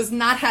 Was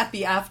not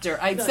happy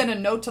after. I'd sent a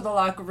note to the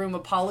locker room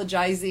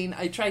apologizing.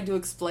 I tried to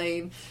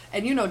explain.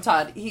 And you know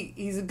Todd,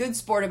 he's a good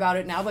sport about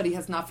it now, but he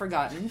has not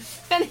forgotten.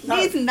 And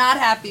he's not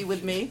happy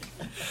with me.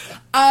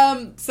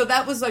 So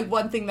that was like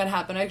one thing that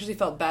happened. I actually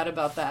felt bad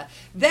about that.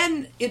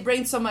 Then it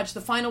rained so much.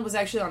 The final was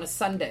actually on a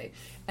Sunday,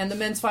 and the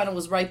men's final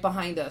was right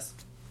behind us.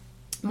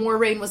 More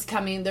rain was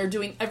coming. They're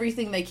doing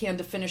everything they can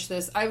to finish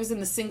this. I was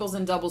in the singles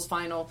and doubles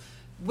final.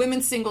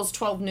 Women's singles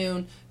 12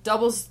 noon,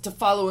 doubles to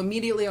follow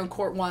immediately on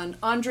court 1.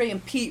 Andre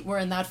and Pete were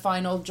in that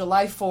final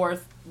July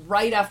 4th,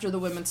 right after the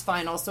women's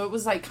final. So it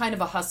was like kind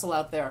of a hustle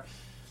out there.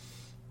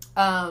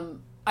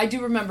 I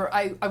do remember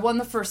I won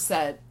the first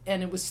set,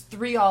 and it was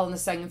 3-all in the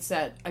second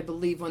set, I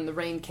believe, when the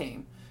rain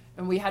came.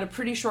 And we had a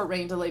pretty short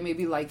rain delay,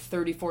 maybe like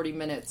 30, 40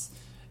 minutes.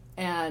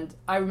 And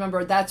I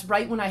remember that's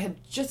right when I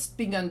had just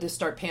begun to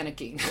start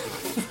panicking.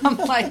 I'm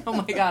like, oh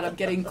my God, I'm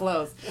getting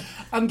close.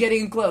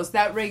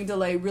 That rain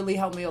delay really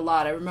helped me a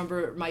lot. I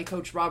remember my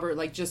coach, Robert,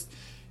 like just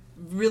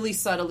really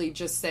subtly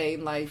just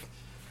saying like,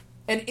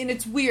 and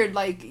it's weird,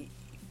 like,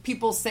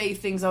 people say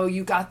things, oh,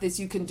 you got this,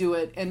 you can do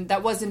it. And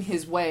that wasn't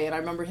his way. And I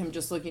remember him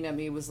just looking at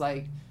me, was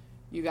like,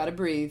 you got to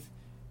breathe.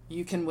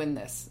 You can win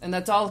this. And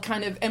that's all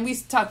kind of, and we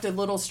talked a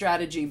little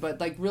strategy, but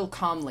like real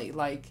calmly,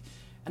 like,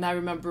 and I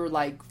remember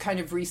like kind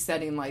of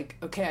resetting, like,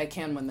 okay, I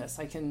can win this.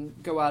 I can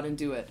go out and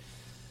do it.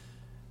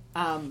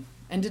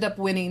 Ended up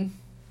winning.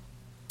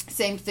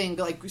 Same thing,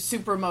 like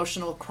super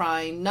emotional,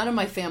 crying. None of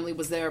my family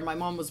was there. My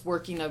mom was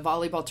working a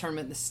volleyball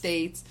tournament in the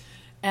States.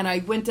 And I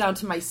went down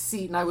to my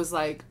seat and I was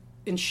like,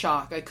 in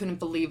shock. I couldn't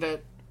believe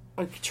it.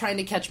 Like, trying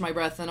to catch my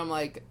breath, and I'm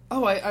like,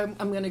 oh, I'm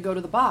going to go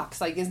to the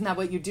box. Like, isn't that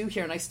what you do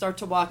here? And I start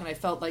to walk, and I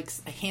felt like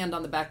a hand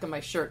on the back of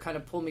my shirt kind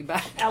of pulled me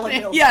back.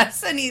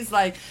 Yes, and he's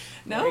like,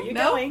 no.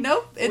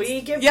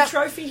 We give the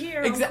trophy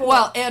here.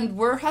 Well, and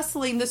we're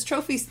hustling this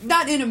trophy,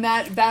 not in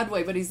a bad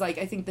way, but he's like,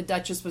 I think the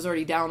Duchess was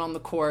already down on the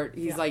court.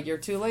 He's like, you're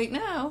too late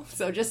now,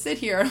 so just sit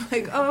here. I'm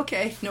like, oh,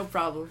 okay, no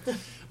problem.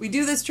 We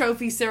do this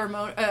trophy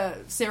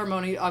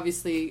ceremony,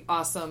 obviously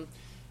awesome.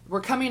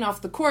 We're coming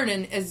off the court,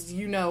 and as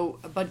you know,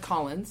 Bud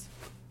Collins,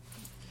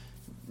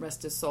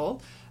 rest his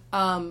soul,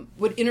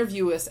 would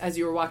interview us as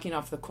you were walking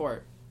off the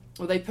court.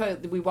 Well,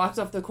 we walked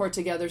off the court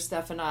together,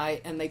 Steph and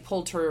I, and they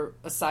pulled her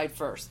aside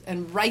first.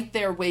 And right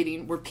there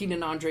waiting were Pete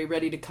and Andre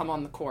ready to come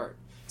on the court.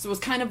 So it was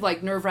kind of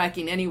like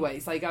nerve-wracking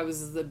anyways. Like, I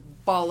was the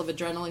ball of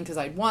adrenaline because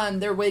I'd won.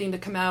 They're waiting to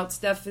come out.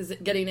 Steph is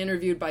getting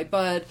interviewed by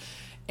Bud.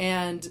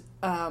 And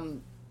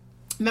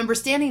remember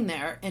standing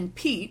there, and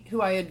Pete,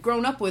 who I had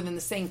grown up with in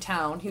the same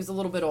town, he was a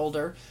little bit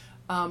older,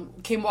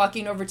 came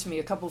walking over to me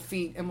a couple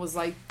feet and was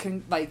like,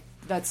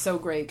 that's so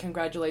great,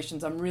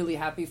 congratulations, I'm really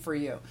happy for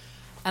you.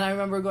 And I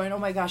remember going, oh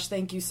my gosh,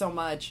 thank you so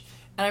much.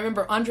 And I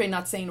remember Andre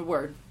not saying a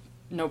word.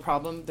 no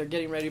problem. They're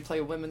getting ready to play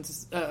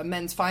a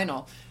men's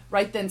final.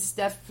 Right then,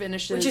 Steph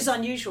finishes, which is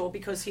unusual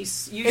because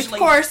he's usually, of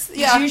course,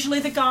 he's usually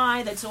the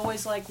guy that's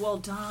always like, "Well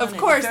done," of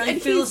course, and very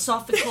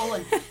philosophical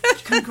and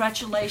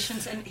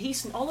congratulations. And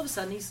he's all of a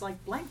sudden he's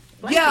like blank.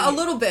 Yeah, a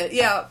little bit,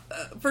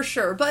 for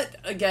sure. But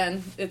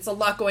again, it's a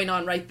lot going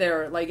on right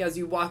there. Like as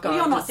you walk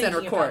on the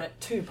center court, about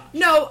it too much.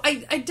 No,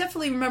 I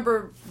definitely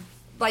remember.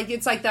 Like,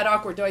 it's like that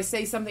awkward. Do I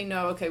say something?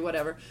 No. Okay,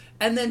 whatever.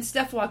 And then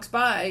Steph walks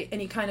by,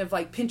 and he kind of,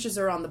 like, pinches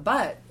her on the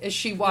butt as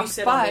she walks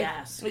by. On the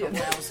ass a couple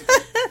hours ago.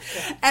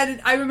 Yeah.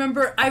 And I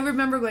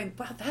remember going,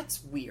 wow,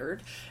 that's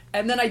weird.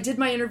 And then I did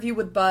my interview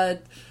with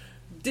Bud.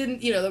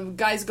 The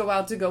guys go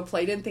out to go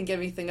play. Didn't think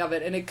anything of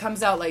it. And it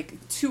comes out,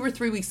 like, 2 or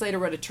 3 weeks later,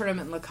 we're at a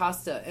tournament in La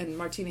Costa, and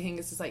Martina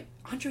Hingis is like,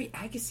 Andre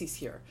Agassi's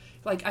here.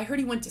 Like, I heard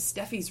he went to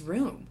Steffi's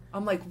room.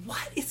 I'm like,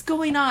 what is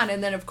going on?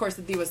 And then, of course,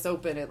 at the U.S.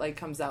 Open, it, like,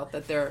 comes out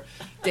that they're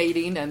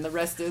dating, and the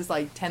rest is,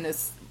 like,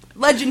 tennis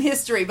legend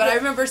history. But I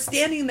remember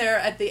standing there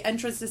at the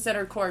entrance to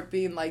center court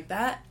being like,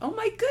 that, oh,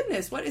 my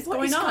goodness, what is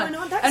going on?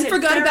 And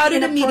forgot about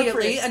it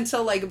immediately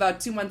until, like,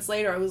 about 2 months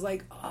later. I was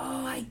like,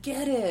 oh, I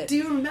get it. Do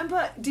you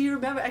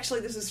remember,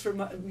 actually, this is for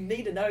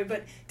me to know,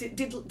 but did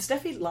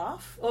Steffi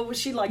laugh? Or was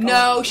she like...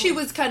 No, she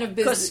was kind of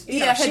busy.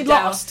 She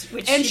lost,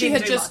 and she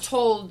had just much.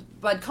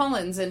 told Bud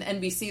Collins and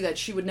NBC that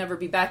she would never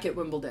be back at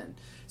Wimbledon.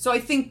 So I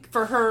think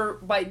for her,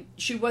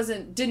 she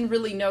didn't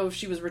really know if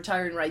she was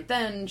retiring right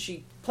then.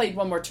 She played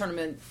one more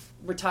tournament,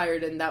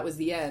 retired, and that was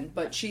the end.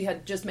 But she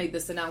had just made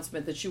this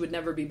announcement that she would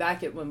never be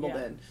back at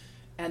Wimbledon,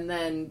 and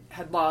then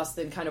had lost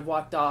and kind of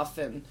walked off.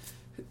 And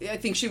I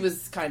think she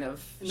was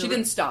she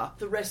didn't stop.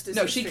 The rest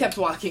is she kept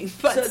walking,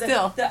 but so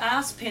still. The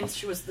ass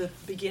pinch was the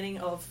beginning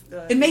of...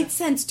 it made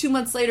sense 2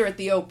 months later at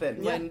the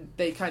Open when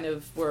they kind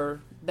of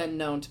were then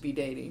known to be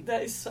dating.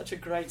 That is such a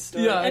great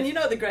story. Yeah. And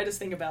the greatest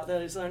thing about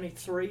that is only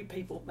 3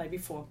 people, maybe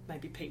 4,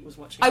 maybe Pete was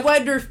watching. I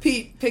wonder if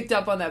Pete picked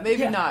up on that.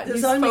 Maybe not. There's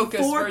He's only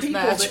focused 4 first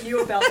people match. that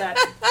knew about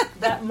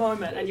that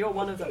moment, and you're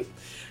one of them.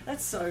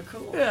 That's so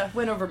cool. Yeah,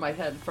 went over my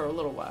head for a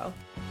little while.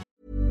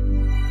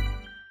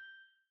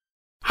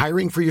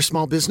 Hiring for your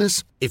small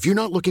business? If you're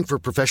not looking for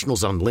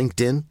professionals on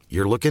LinkedIn,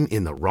 you're looking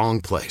in the wrong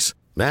place.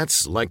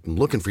 That's like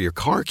looking for your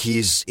car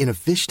keys in a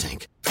fish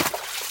tank.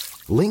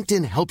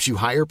 LinkedIn helps you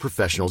hire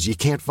professionals you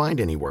can't find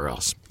anywhere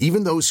else,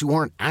 even those who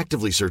aren't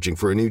actively searching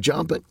for a new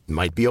job but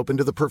might be open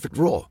to the perfect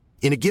role.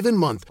 In a given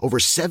month, over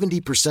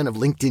 70% of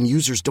LinkedIn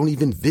users don't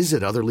even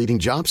visit other leading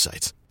job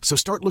sites. So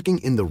start looking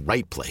in the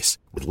right place.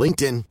 With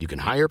LinkedIn, you can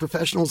hire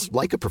professionals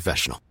like a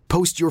professional.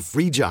 Post your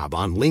free job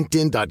on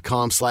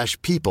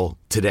linkedin.com/people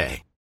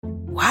today.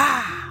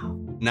 Wow.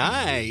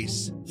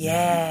 Nice.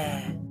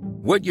 Yeah.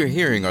 What you're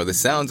hearing are the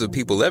sounds of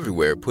people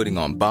everywhere putting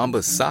on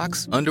Bombas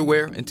socks,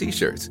 underwear, and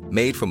T-shirts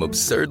made from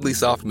absurdly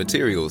soft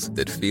materials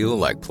that feel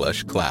like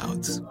plush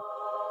clouds.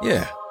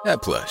 Yeah,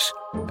 that plush.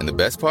 And the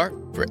best part?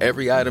 For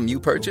every item you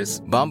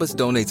purchase, Bombas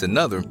donates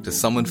another to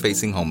someone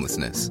facing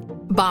homelessness.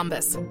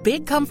 Bombas.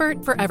 Big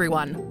comfort for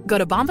everyone. Go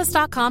to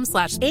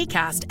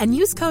bombas.com/ACAST and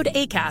use code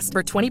ACAST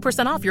for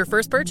 20% off your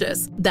first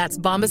purchase. That's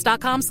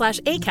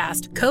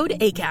bombas.com/ACAST. Code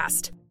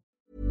ACAST.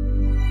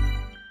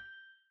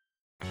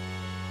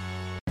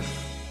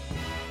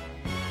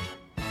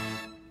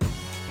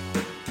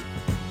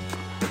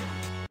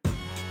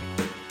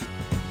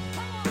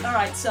 All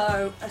right,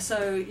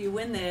 so you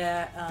win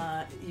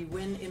there, you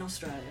win in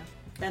Australia,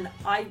 and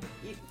I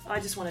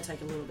just want to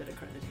take a little bit of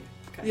credit here.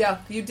 Okay? Yeah,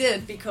 you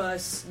did.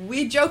 Because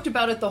we joked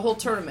about it the whole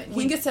tournament.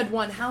 Hingis had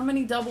won how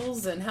many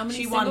doubles and how many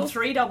she singles? won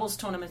 3 doubles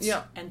tournaments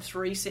and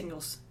 3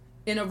 singles.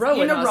 In a row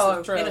in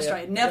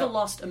Australia. Never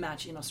lost a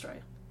match in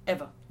Australia,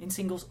 ever, in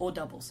singles or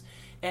doubles.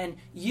 And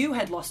you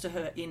had lost to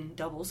her in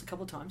doubles a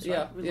couple of times,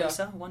 right? With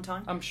Lisa, one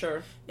time. I'm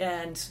sure.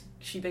 And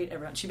she beat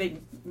everyone. She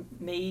beat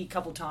me a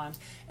couple of times.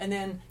 And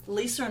then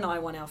Lisa and I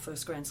won our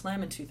first Grand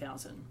Slam in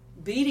 2000,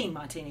 beating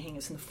Martina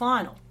Hingis in the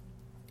final.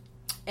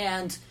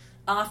 And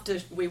after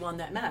we won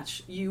that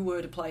match, you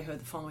were to play her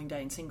the following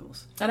day in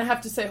singles. And I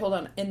have to say, hold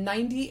on, in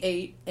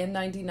 98 and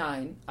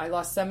 99, I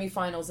lost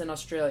semifinals in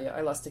Australia. I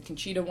lost to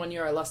Conchita one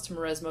year, I lost to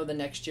Maresmo the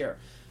next year.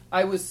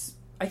 I was,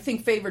 I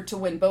think, favored to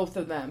win both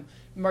of them.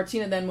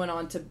 Martina then went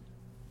on to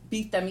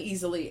beat them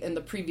easily in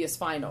the previous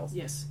finals.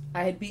 Yes.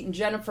 I had beaten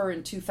Jennifer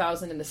in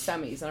 2000 in the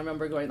semis, and I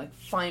remember going, like,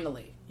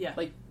 finally. Yeah.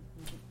 Like,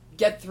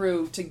 get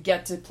through to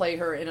get to play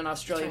her in an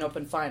Australian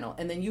Open final.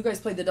 And then you guys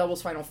played the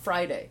doubles final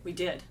Friday. We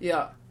did.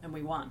 Yeah. And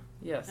we won.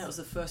 Yes. That was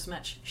the first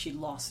match she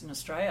lost in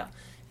Australia.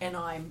 And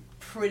I'm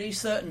pretty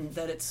certain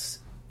that it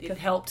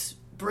helped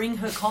bring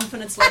her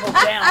confidence level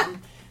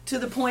down to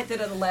the point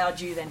that it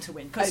allowed you then to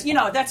win. Because,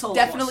 that's all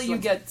definitely you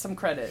get some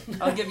credit.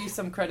 I'll give you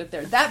some credit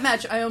there. That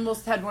match, I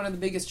almost had one of the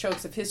biggest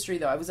chokes of history,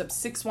 though. I was up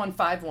 6-1,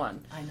 5-1.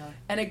 I know.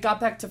 And it got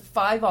back to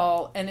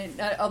 5-all,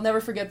 and I'll never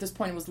forget this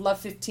point. It was love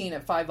 15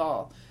 at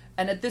 5-all.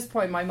 And at this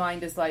point, my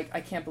mind is like,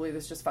 I can't believe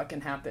this just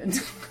fucking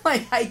happened.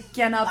 Like, I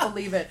cannot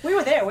believe it. We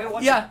were there. We were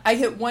watching. Yeah, I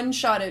hit one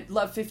shot at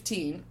love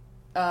 15.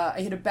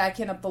 I hit a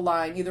backhand up the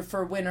line, either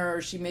for a winner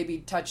or she maybe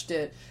touched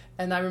it.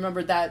 And I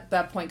remember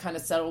that point kind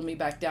of settled me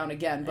back down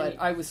again. But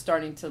I was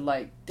starting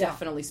to,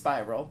 definitely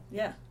spiral.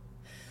 Yeah.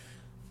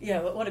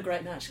 Yeah, what a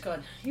great match.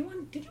 God,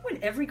 did you win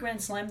every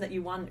Grand Slam that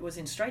you won? It was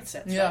in straight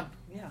sets, Yeah. right?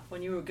 Yeah,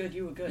 when you were good,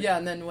 you were good. Yeah,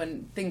 and then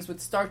when things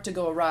would start to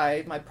go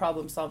awry, my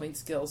problem-solving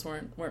skills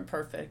weren't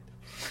perfect.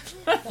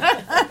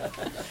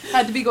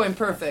 Had to be going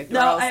perfect.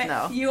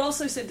 No. You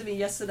also said to me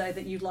yesterday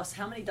that you'd lost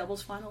how many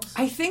doubles finals?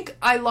 I think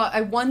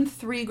I won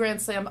 3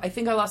 Grand Slam. I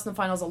think I lost in the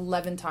finals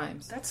 11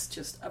 times. That's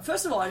just...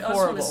 First of all, I just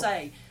want to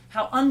say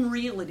how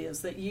unreal it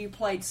is that you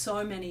played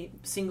so many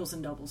singles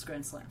and doubles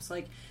Grand Slams.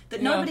 Like,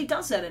 that nobody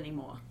does that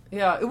anymore.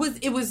 Yeah,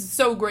 it was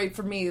so great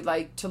for me,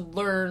 like, to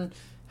learn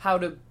how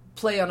to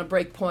play on a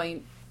break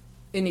point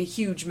in a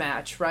huge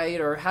match, right?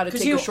 Or how to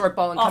take a short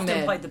ball and come in.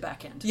 Often played the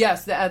backhand.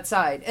 Yes, the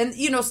outside. And,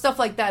 stuff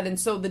like that. And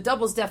so the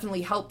doubles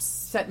definitely helps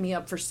set me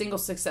up for single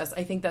success.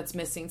 I think that's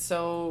missing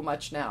so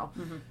much now.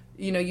 Mm-hmm.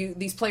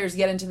 These players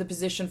get into the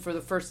position for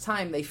the first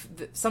time.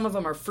 Some of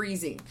them are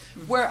freezing.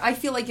 Mm-hmm. Where I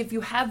feel like if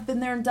you have been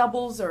there in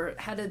doubles or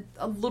had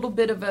a little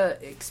bit of a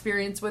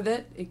experience with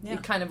it,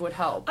 it kind of would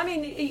help. I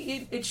mean,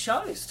 it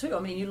shows too. I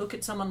mean, you look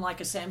at someone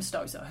like a Sam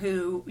Stosur,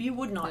 who you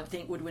would not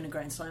think would win a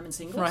Grand Slam in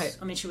singles. Right.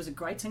 I mean, she was a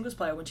great singles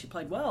player when she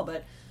played well,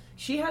 but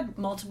she had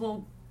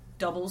multiple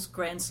doubles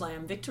Grand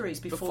Slam victories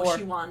before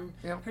she won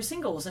her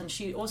singles, and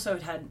she also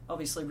had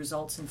obviously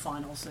results in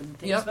finals and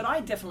things. But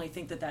I definitely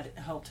think that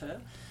helped her.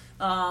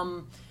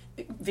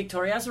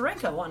 Victoria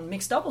Azarenka won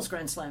mixed doubles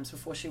Grand Slams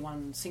before she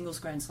won singles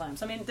Grand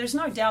Slams. I mean, there's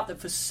no doubt that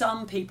for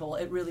some people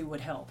it really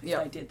would help if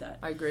they did that.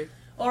 I agree.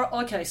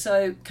 Okay,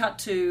 so cut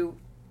to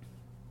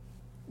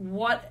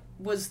what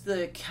was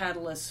the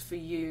catalyst for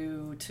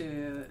you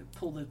to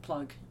pull the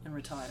plug and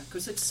retire?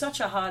 Because it's such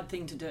a hard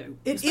thing to do,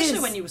 especially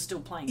when you were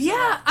still playing.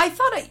 Yeah, I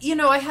thought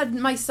I had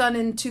my son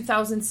in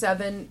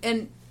 2007,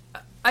 and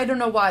I don't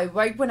know why.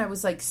 Right when I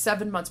was like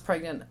 7 months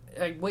pregnant,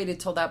 I waited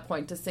till that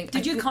point to think.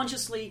 Did you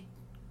consciously,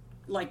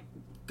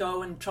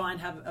 go and try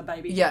and have a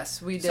baby?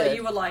 Yes, we did. So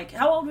you were like,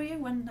 how old were you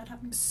when that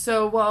happened?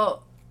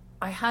 So,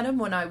 I had him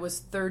when I was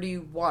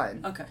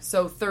 31. Okay.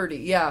 So 30,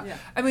 yeah.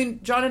 I mean,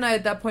 John and I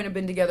at that point had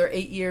been together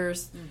 8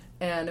 years,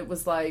 and it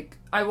was like,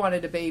 I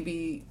wanted a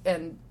baby,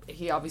 and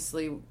he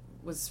obviously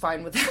was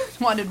fine with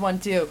it, wanted one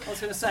too. I was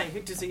going to say,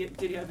 did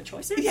he have a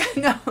choice? Yeah,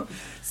 no.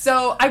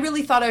 So I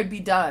really thought I'd be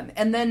done.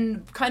 And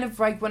then kind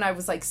of right when I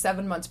was like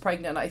 7 months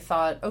pregnant, I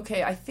thought,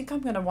 okay, I think I'm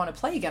going to want to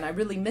play again. I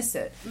really miss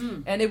it.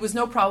 And it was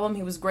no problem.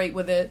 He was great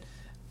with it.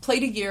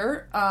 Played a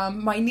year.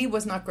 My knee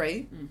was not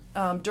great.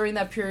 During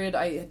that period,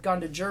 I had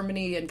gone to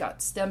Germany and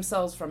got stem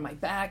cells from my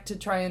back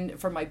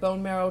from my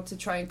bone marrow to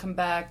try and come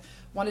back.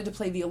 Wanted to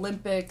play the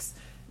Olympics.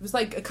 It was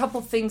like a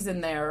couple things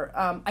in there.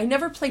 I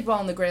never played well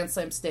on the Grand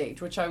Slam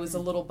stage, which I was a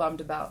little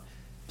bummed about.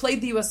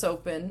 Played the U.S.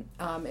 Open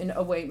in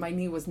 2008. My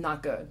knee was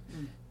not good.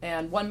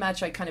 And one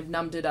match I kind of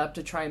numbed it up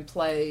to try and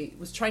play.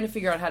 Was trying to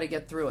figure out how to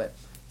get through it.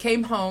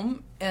 Came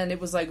home, and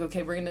it was like,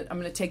 okay, I'm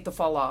going to take the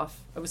fall off.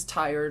 I was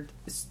tired.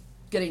 It's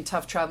getting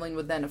tough traveling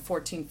with then a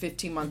 14,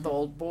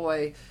 15-month-old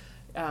boy.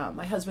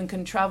 My husband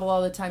couldn't travel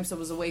all the time, so I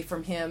was away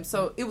from him.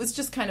 So it was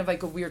just kind of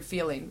like a weird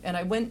feeling. And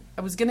I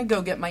was going to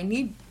go get my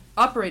knee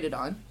operated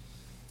on.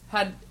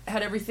 Had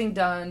everything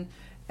done,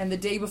 and the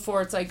day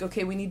before it's like,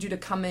 okay, we need you to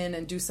come in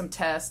and do some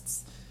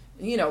tests,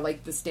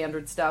 like the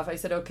standard stuff. I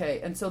said,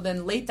 okay. And so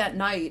then late that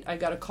night, I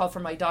got a call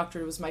from my doctor.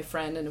 It was my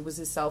friend, and it was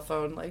his cell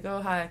phone. Like,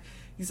 oh, hi.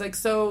 He's like,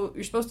 so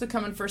you're supposed to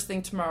come in first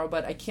thing tomorrow,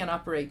 but I can't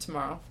operate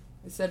tomorrow.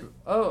 I said,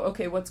 oh,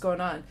 okay, what's going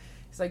on?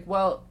 He's like,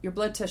 well, your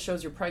blood test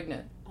shows you're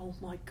pregnant. Oh,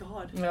 my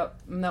God. Yep,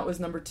 and that was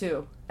number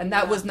 2. And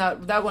that was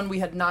not, that one we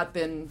had not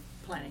been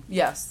planning.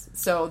 Yes.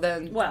 So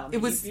then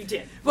it was you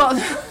did. Well,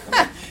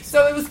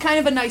 so it was kind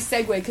of a nice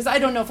segue because I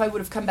don't know if I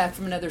would have come back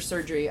from another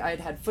surgery. I'd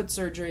had foot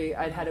surgery.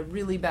 I'd had a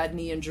really bad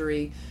knee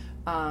injury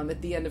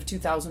at the end of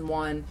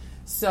 2001.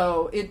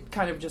 So it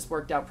kind of just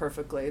worked out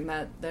perfectly,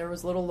 and there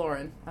was little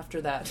Lauren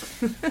after that.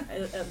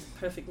 a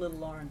perfect little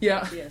Lauren.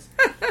 Yeah. Yes.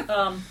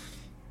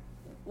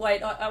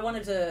 Wait, I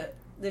wanted to.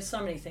 There's so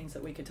many things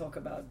that we could talk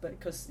about, but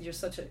because you're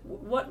such a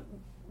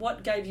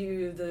what gave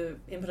you the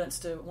impotence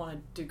to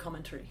want to do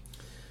commentary?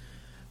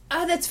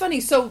 That's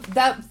funny. So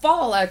that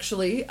fall,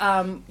 actually,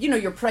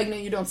 you're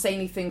pregnant, you don't say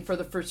anything for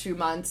the first few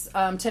months.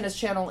 Tennis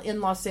Channel in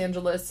Los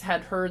Angeles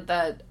had heard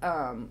that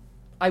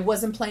I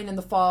wasn't playing in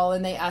the fall,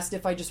 and they asked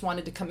if I just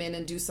wanted to come in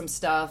and do some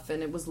stuff,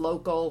 and it was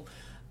local.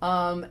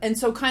 And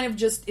so kind of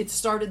just, it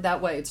started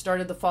that way. It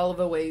started the fall of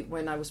 2008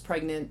 when I was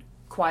pregnant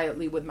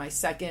quietly with my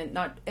second,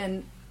 the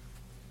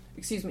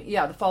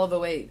fall of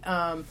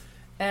 2008.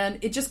 And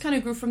it just kind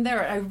of grew from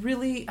there. I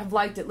really have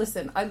liked it.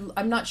 Listen,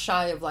 I'm not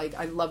shy of,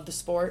 I love the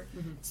sport.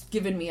 Mm-hmm. It's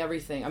given me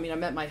everything. I mean, I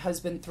met my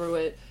husband through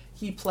it.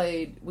 He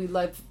played. We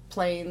loved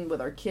playing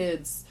with our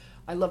kids.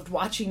 I loved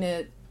watching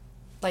it.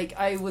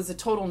 I was a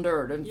total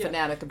nerd and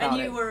fanatic about it.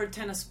 And you were a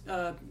tennis,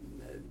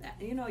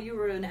 you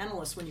were an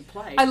analyst when you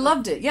played. I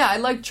loved it. Yeah, I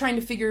liked trying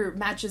to figure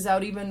matches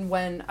out even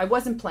when I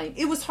wasn't playing.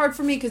 It was hard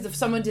for me because if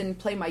someone didn't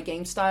play my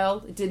game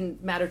style, it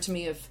didn't matter to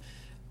me if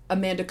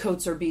Amanda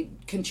Coetzer beat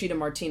Conchita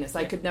Martinez.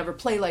 I could never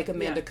play like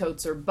Amanda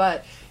Coetzer,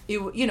 but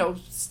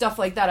stuff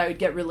like that I would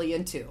get really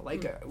into.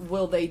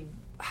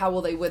 How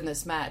will they win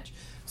this match?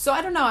 So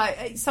I don't know.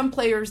 Some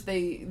players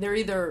they're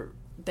either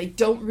they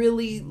don't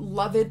really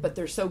love it, but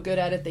they're so good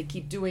at it, they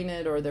keep doing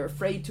it, or they're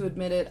afraid to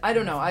admit it. I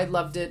don't know. I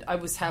loved it. I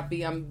was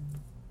happy.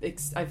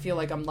 I feel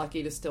like I'm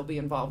lucky to still be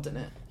involved in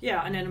it.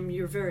 Yeah, and then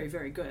you're very,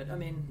 very good. I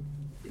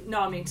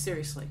mean,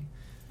 seriously.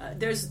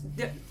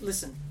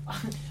 Listen,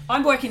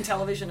 I'm working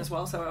television as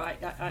well, so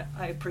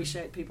I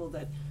appreciate people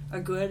that are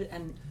good,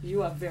 and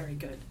you are very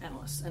good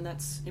analysts, and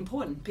that's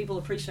important. People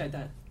appreciate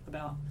that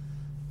about,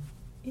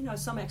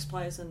 some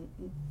ex-players and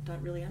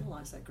don't really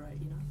analyse that great,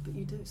 but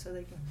you do, so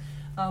there you go.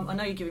 I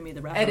know you're giving me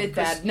the wrap. Edit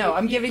that. No,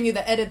 I'm giving you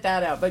the edit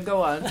that out, but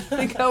go on.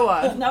 Go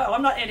on. No,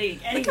 I'm not editing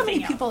anything. Look how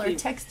many people are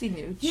texting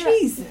you. Yeah.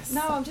 Jesus.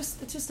 No, it's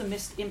just a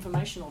missed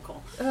informational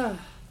call.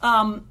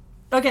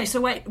 Okay,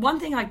 so wait. One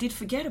thing I did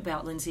forget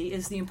about, Lindsay,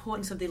 is the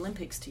importance of the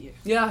Olympics to you.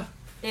 Yeah.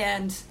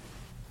 And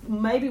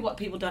maybe what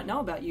people don't know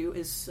about you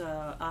is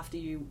after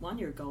you won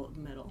your gold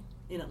medal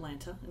in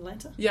Atlanta.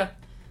 Yeah.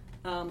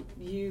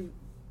 You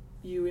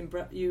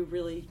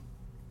really.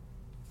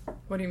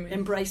 What do you mean?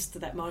 Embraced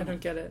that moment. I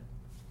don't get it.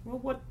 Well,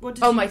 what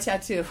did you... my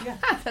tattoo. Yeah.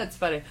 That's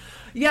funny.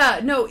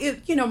 Yeah, no,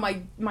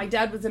 my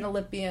dad was an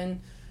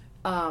Olympian.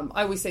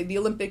 I always say the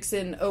Olympics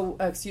in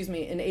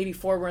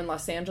 84 were in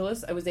Los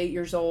Angeles. I was 8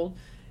 years old.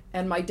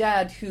 And my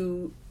dad,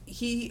 he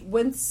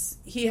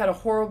had a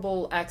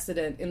horrible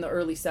accident in the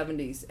early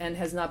 70s and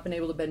has not been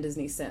able to bend his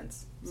knee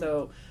since.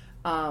 So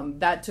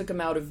that took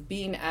him out of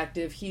being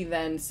active. He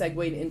then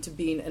segued into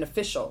being an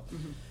official.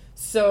 Mm-hmm.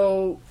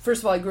 So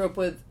first of all, I grew up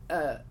with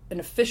an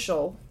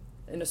official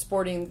in a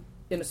sport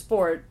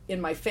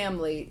in my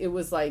family. It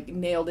was like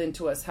nailed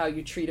into us how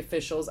you treat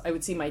officials. I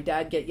would see my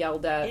dad get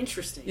yelled at.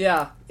 Interesting.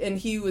 Yeah, and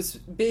he was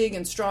big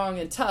and strong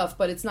and tough,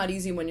 but it's not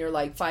easy when you're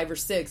like 5 or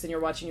 6 and you're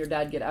watching your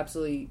dad get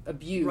absolutely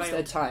abused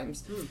at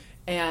times.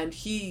 And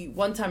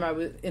one time I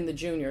was in the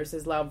juniors,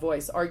 his loud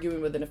voice,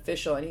 arguing with an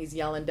official, and he's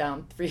yelling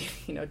down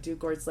 2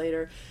 courts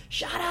later,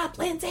 "Shut up,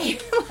 Lindsay!"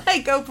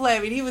 Like, go play. I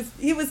mean,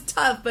 he was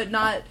tough, but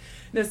not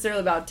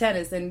necessarily about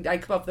tennis. And I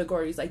come up the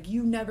court, he's like,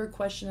 "You never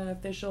question an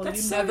official. That's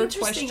you so never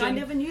interesting. question." I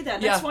never knew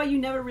that. That's why you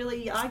never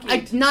really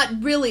argued. Not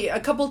really. A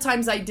couple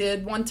times I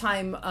did. One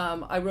time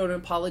I wrote an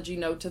apology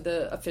note to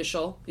the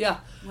official. Yeah.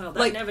 Well,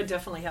 that never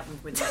definitely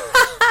happened with me.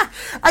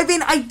 I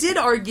mean, I did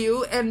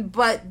argue,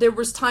 but there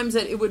was times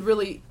that it would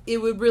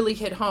really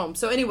hit home.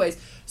 So anyways,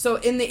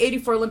 in the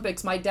 84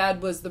 Olympics, my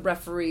dad was the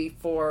referee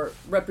for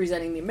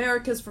representing the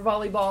Americas for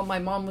volleyball. My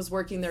mom was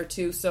working there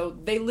too. So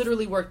they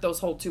literally worked those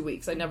whole 2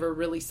 weeks. I never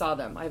really saw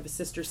them. I have a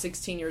sister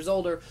 16 years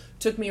older,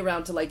 took me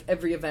around to like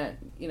every event,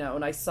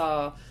 and I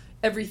saw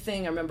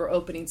everything. I remember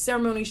opening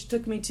ceremony she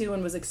took me to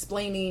and was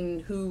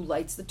explaining who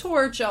lights the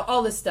torch,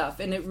 all this stuff.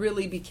 And it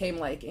really became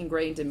like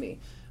ingrained in me.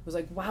 I was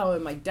like, wow,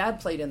 and my dad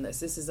played in this.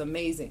 This is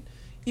amazing.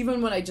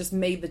 Even when I just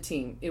made the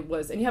team, it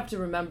was, and you have to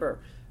remember,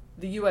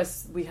 the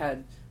U.S., we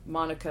had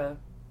Monica,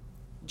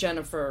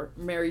 Jennifer,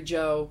 Mary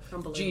Jo,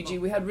 Gigi.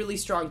 We had really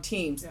strong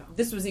teams. Yeah.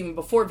 This was even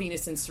before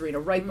Venus and Serena,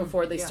 right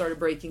before they started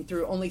breaking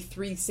through. Only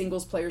 3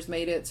 singles players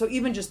made it. So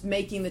even just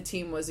making the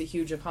team was a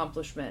huge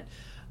accomplishment.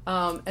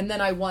 And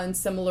then I won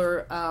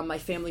similar. My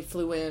family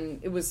flew in.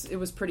 It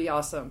was pretty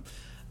awesome.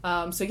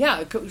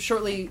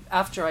 Shortly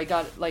after I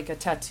got like a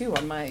tattoo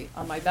on my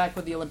back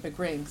with the Olympic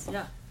rings.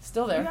 Yeah.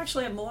 Still there. You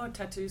actually have more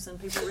tattoos than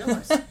people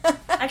realize.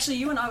 Actually,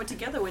 you and I were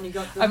together when you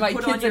got the my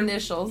kids'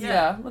 initials.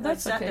 Yeah. Well,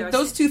 that's okay.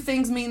 Those 2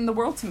 things mean the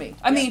world to me.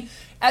 I mean,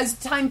 as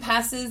time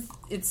passes,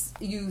 it's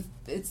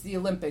the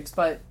Olympics,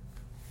 but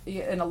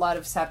and a lot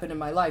has happened in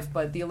my life.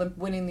 But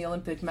winning the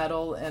Olympic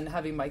medal and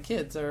having my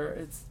kids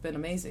it's been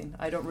amazing.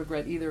 I don't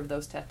regret either of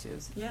those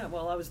tattoos. Yeah.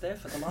 Well, I was there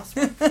for the last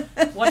one,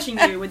 watching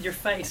you with your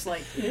face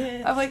like.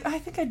 Yeah. I'm like, I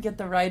think I'd get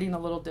the writing a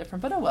little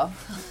different, but oh well.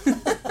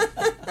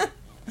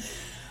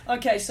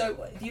 Okay,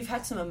 so you've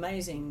had some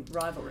amazing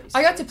rivalries.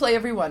 I got to play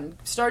everyone.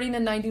 Starting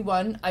in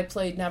 91, I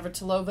played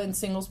Navratilova in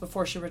singles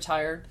before she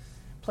retired.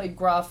 Played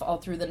Graf all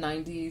through the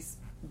 90s.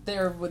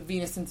 There with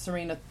Venus and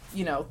Serena,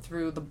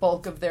 through the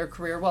bulk of their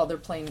career. Well, they're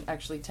playing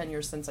actually 10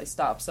 years since I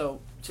stopped, so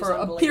for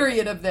a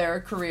period of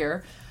their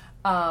career.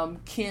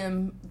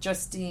 Kim,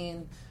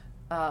 Justine,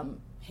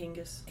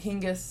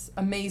 Hingis,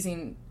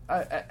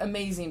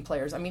 amazing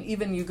players. I mean,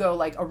 even you go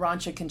like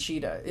Arantxa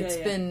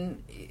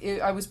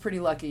Conchita. I was pretty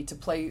lucky to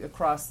play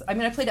across. I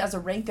mean, I played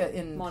Azarenka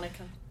in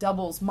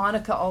doubles.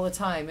 Monica all the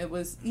time. It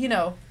was,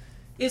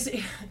 Is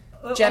it,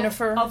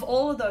 Jennifer. Of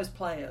all of those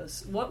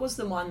players, what was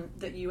the one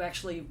that you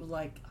actually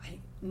like?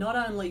 Not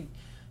only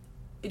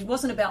it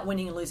wasn't about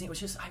winning and losing. It was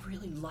just I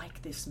really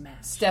like this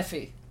match.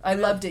 Steffi, I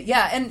loved it.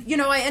 Yeah, and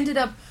I ended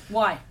up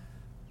why.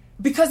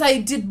 Because I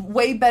did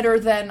way better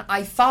than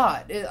I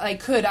thought I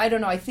could. I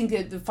don't know. I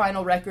think the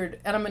final record,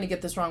 and I'm going to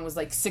get this wrong, was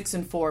like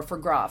 6-4 for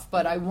Graf.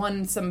 But I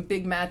won some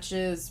big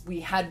matches.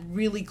 We had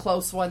really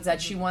close ones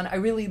that she won. I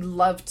really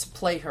loved to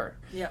play her.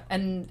 Yeah.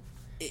 And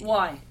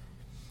why?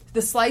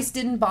 The slice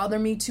didn't bother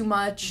me too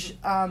much.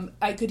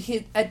 I could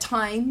hit at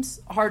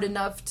times hard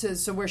enough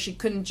so where she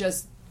couldn't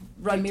just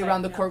run me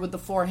around the court with the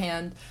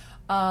forehand.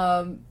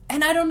 And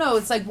I don't know.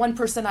 It's like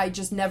 1% I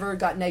just never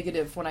got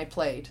negative when I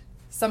played.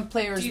 Some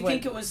players. Do you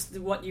think it was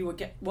what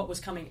was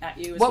coming at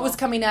you? What was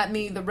coming at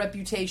me? The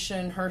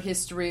reputation, her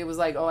history. It was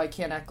like, oh, I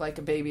can't act like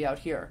a baby out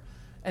here,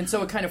 and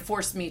so it kind of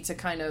forced me to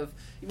kind of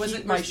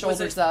keep my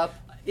shoulders up.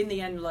 In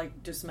the end,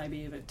 like just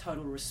maybe a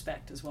total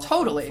respect as well.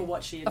 Totally for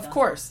what she had done. Of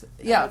course,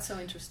 yeah. That's so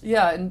interesting.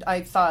 Yeah, and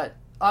I thought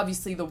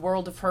obviously the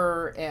world of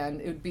her,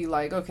 and it would be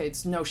like, okay,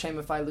 it's no shame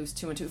if I lose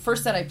 2-2.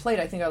 First set I played,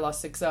 I think I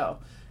lost 6-0.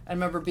 I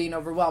remember being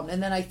overwhelmed,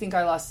 and then I think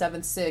I lost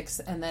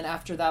 7-6, and then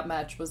after that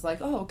match was like,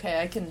 oh, okay,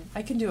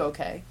 I can do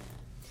okay.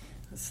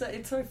 So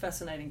it's so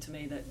fascinating to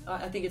me that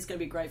I think it's going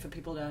to be great for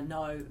people to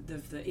know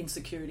the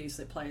insecurities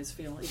that players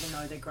feel, even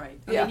though they're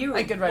great. I mean, you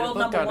were world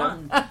number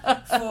one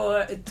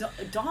for a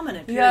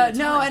dominant period of time.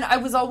 No, and I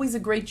was always a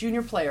great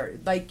junior player.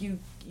 Like,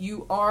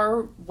 you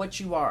are what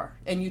you are,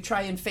 and you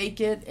try and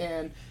fake it,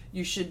 and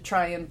you should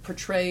try and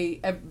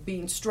portray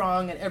being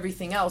strong and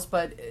everything else,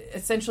 but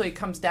essentially it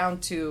comes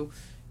down to,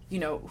 you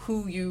know,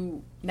 who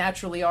you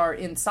naturally are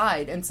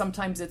inside, and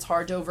sometimes it's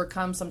hard to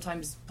overcome,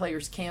 sometimes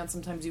players can't,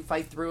 sometimes you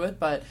fight through it,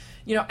 but,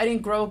 you know, I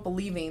didn't grow up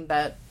believing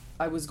that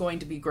I was going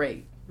to be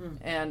great,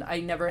 and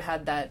I never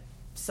had that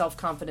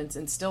self-confidence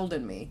instilled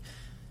in me.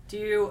 Do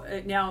you,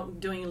 now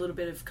doing a little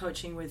bit of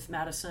coaching with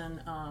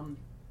Madison,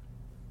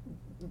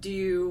 do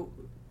you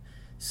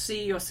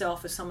see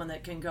yourself as someone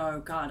that can go,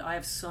 God, I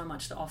have so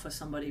much to offer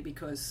somebody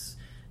because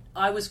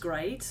I was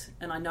great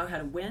and I know how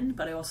to win,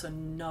 but I also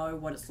know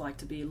what it's like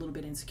to be a little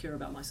bit insecure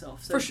about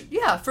myself. So,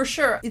 for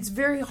sure. It's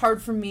very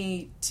hard for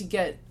me to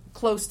get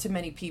close to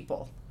many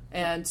people.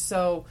 And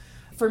so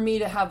for me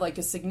to have like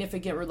a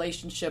significant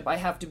relationship, I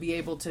have to be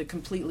able to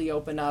completely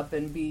open up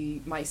and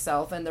be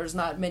myself. And there's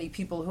not many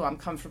people who I'm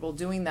comfortable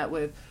doing that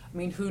with. I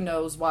mean, who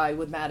knows why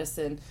with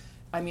Madison.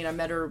 I mean, I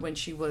met her when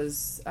she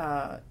was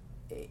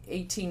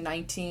 18,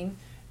 19.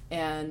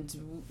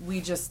 And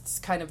we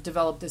just kind of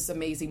developed this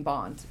amazing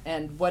bond.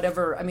 And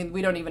whatever, I mean,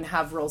 we don't even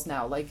have roles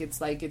now.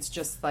 It's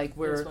just like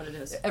we're,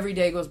 every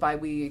day goes by,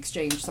 we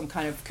exchange some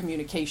kind of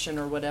communication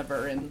or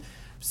whatever. And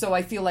so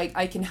I feel like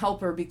I can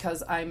help her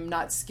because I'm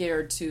not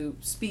scared to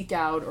speak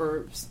out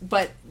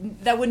but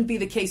that wouldn't be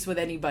the case with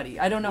anybody.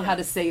 I don't know how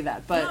to say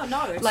that. But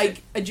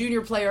like a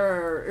junior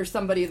player or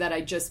somebody that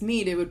I just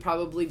meet, it would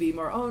probably be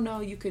more, oh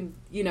no, you can,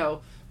 you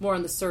know, more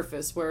on the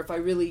surface, where if I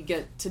really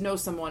get to know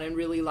someone and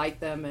really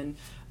like them and,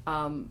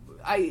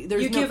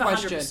 there's no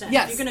question. 100%.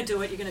 Yes. You're going to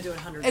do it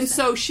 100%. And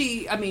so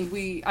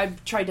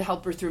I've tried to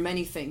help her through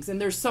many things.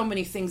 And there's so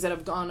many things that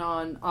have gone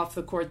on off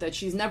the court that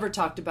she's never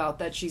talked about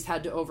that she's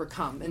had to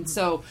overcome. And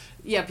so,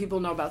 yeah,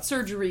 people know about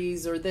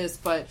surgeries or this,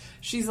 but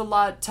she's a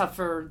lot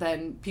tougher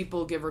than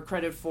people give her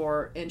credit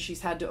for. And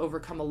she's had to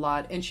overcome a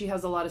lot. And she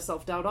has a lot of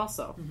self-doubt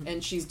also.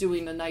 And she's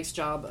doing a nice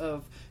job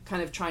of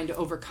kind of trying to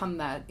overcome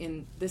that.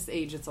 In this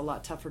age, it's a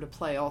lot tougher to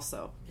play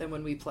also than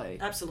when we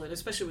played. Absolutely,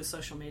 especially with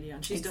social media.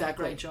 And she's doing a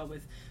great job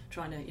with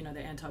trying to, you know, the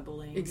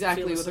anti-bullying.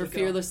 Exactly, with her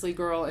Fearlessly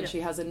Girl. And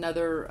she has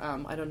another,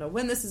 I don't know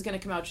when this is going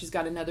to come out, she's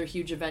got another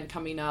huge event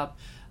coming up.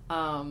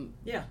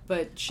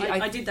 But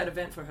I did that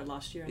event for her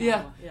last year.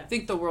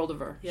 Think the world of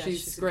her. Yeah,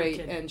 she's great,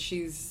 and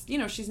she's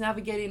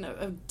navigating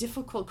a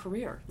difficult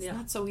career. It's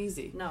not so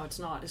easy. No, it's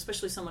not,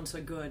 especially someone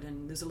so good,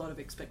 and there's a lot of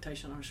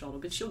expectation on her shoulder.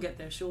 But she'll get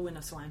there. She'll win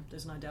a slam.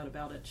 There's no doubt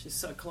about it. She's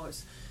so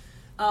close.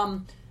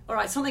 All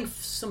right,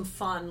 some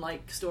fun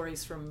like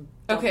stories from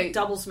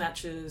doubles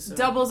matches.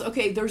 Doubles.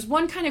 Okay, there's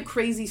one kind of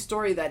crazy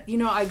story that, you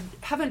know, I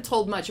haven't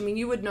told much. I mean,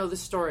 you would know the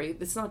story.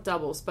 It's not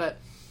doubles, but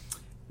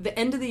the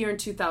end of the year in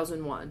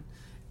 2001.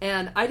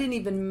 And I didn't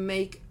even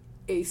make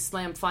a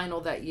slam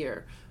final that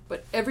year.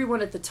 But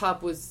everyone at the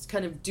top was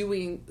kind of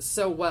doing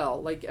so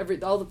well. Like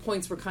all the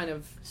points were kind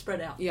of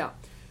spread out. Yeah.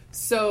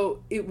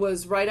 So it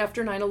was right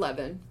after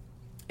 9/11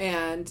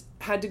 and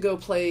had to go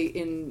play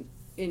in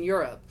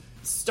Europe.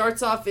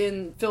 Starts off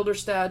in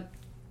Filderstad,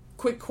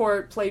 quick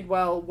court, played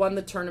well, won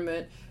the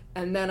tournament.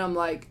 And then I'm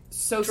like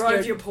so scared.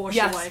 Drive your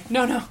Porsche away.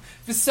 No. I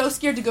was so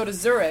scared to go to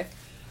Zurich.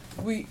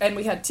 We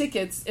had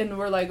tickets, and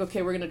we're like,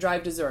 okay, we're going to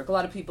drive to Zurich. A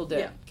lot of people did.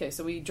 Yeah. Okay,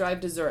 so we drive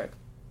to Zurich.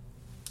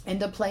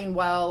 End up playing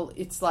well.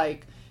 It's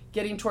like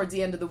getting towards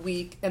the end of the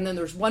week, and then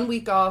there's 1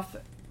 week off.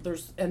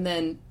 And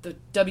then the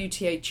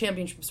WTA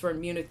championships were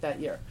in Munich that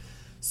year.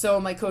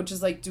 So my coach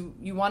is like, do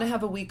you want to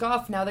have a week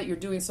off now that you're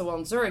doing so well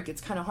in Zurich? It's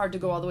kind of hard to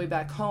go all the way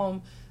back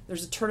home.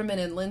 There's a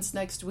tournament in Linz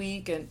next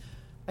week, and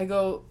I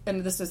go,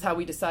 and this is how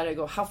we decided. I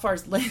go, how far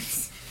is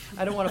Linz?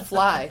 I don't want to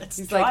fly.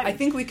 He's like, I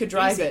think we could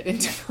drive it in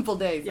a couple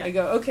days. Yeah. I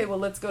go, okay, well,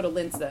 let's go to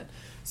Linz then.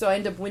 So I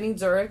end up winning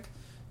Zurich,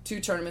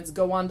 2 tournaments,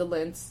 go on to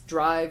Linz,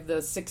 drive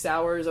the 6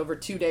 hours over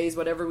 2 days,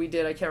 whatever we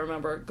did, I can't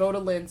remember. Go to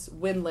Linz,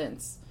 win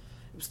Linz.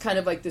 It was kind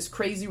of like this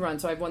crazy run.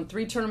 So I've won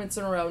 3 tournaments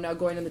in a row, now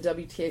going in the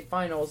WTA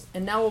finals.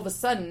 And now all of a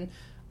sudden,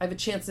 I have a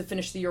chance to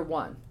finish the year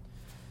 1.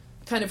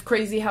 Kind of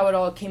crazy how it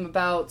all came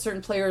about.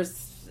 Certain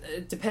players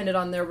depended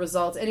on their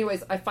results.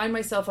 Anyways, I find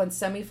myself on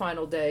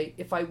semifinal day.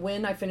 If I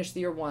win, I finish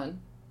the year 1.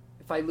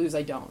 If I lose,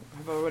 I don't,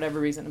 for whatever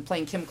reason. I'm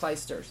playing Kim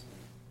Clijsters.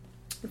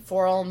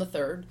 4-all in the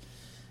third,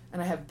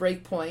 and I have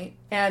break point,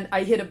 and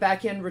I hit a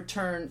backhand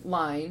return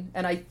line,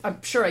 and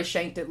I'm sure I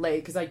shanked it late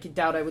because I could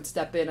doubt I would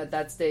step in at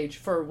that stage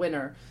for a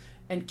winner.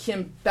 and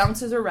Kim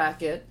bounces her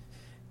racket,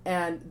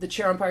 and the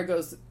chair umpire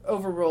goes,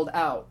 overruled,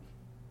 out.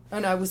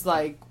 And I was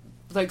like,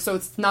 so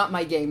it's not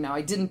my game now.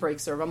 I didn't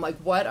break serve. I'm like,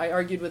 what? I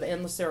argued with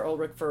Anne Sarah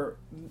Ulrich for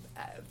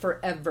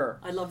forever.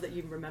 I love that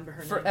you remember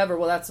her name. Forever.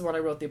 Well, that's the one I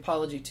wrote the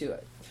apology to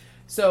it.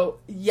 So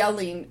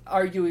yelling,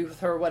 arguing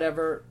with her,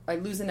 whatever. I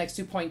lose the next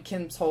 2 point,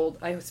 Kim's hold.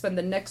 I spend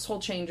the next whole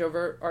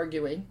changeover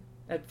arguing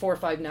at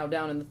 4-5 now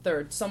down in the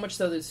third. So much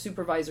so that the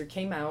supervisor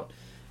came out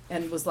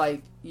and was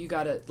like, you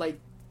gotta, like,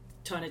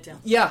 tone it down.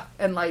 Yeah,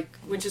 and like...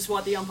 Which is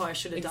what the umpire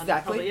should have done.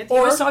 Exactly.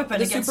 Or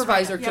the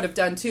supervisor could have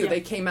done too. Yep.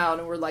 They came out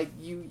and were like,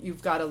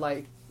 you've got to,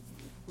 like...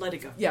 let it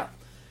go. Yeah.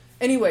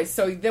 Anyway,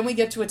 so then we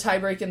get to a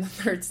tiebreak in the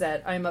third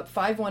set. I'm up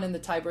 5-1 in the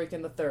tiebreak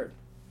in the third.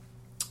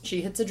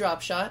 She hits a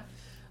drop shot.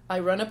 I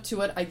run up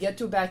to it. I get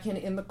to a backhand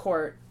in the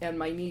court, and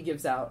my knee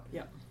gives out.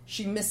 Yeah.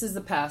 She misses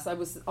the pass. I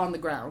was on the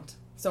ground.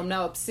 So I'm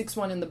now up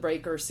 6-1 in the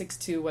break, or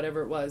 6-2,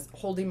 whatever it was,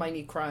 holding my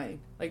knee, crying.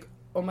 Like,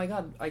 oh my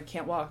God, I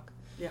can't walk.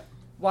 Yeah.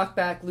 Walk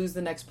back, lose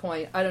the next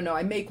point. I don't know.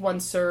 I make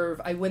one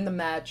serve. I win the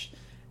match.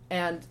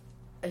 And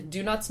I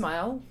do not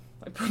smile.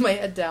 I put my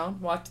head down,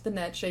 walk to the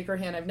net, shake her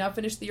hand. I've now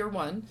finished the year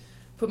one.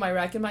 Put my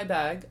racket in my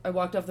bag. I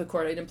walked off the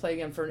court. I didn't play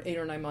again for 8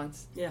 or 9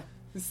 months. Yeah.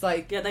 It's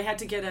like... Yeah, they had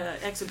to get an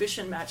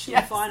exhibition match in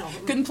the final.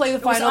 Couldn't play the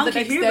final the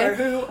next day.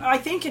 Who I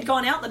think had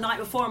gone out the night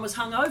before and was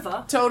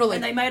hungover. Totally.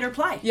 And they made her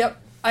play.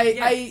 Yep.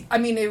 I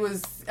mean, it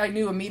was... I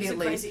knew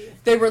immediately.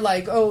 They were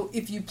like, oh,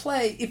 if you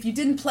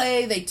didn't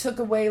play, they took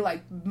away,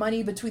 like,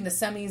 money between the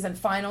semis and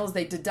finals.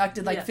 They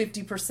deducted, like,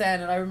 50%.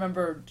 And I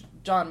remember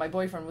John, my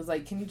boyfriend, was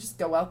like, can you just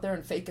go out there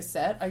and fake a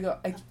set? I go,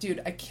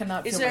 dude, I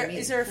cannot feel my knee.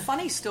 Is there a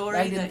funny story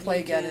I didn't play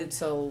again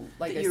until,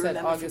 like I said,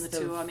 August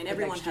of I mean,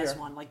 everyone has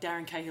one. Like,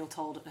 Darren Cahill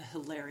told a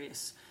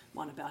hilarious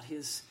one about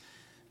his...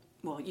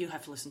 Well, you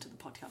have to listen to the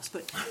podcast,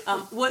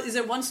 but is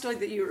there one story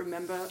that you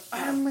remember?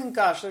 Oh my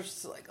gosh,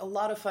 there's like a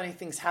lot of funny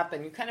things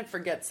happen. You kind of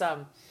forget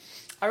some.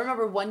 I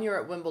remember one year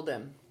at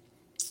Wimbledon.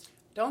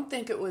 Don't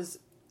think it was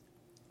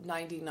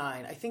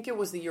 99. I think it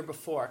was the year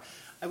before.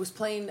 I was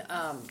playing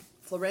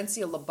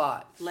Florencia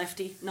Labat.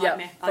 Lefty,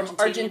 nightmare. Yeah, from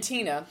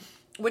Argentina,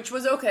 which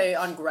was okay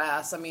on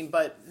grass, I mean,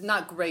 but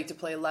not great to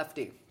play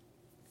lefty.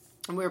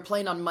 And we were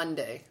playing on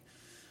Monday.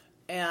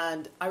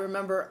 And I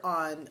remember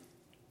on...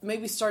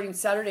 maybe starting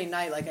Saturday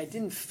night, like, I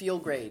didn't feel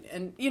great.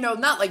 And, you know,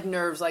 not like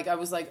nerves, like, I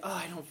was like, oh,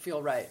 I don't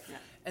feel right. Yeah.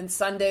 And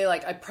Sunday,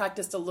 like, I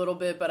practiced a little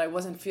bit, but I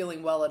wasn't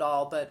feeling well at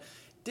all, but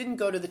didn't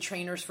go to the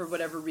trainers for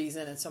whatever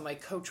reason. And so my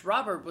coach,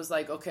 Robert, was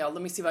like, okay,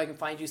 let me see if I can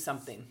find you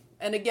something.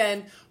 And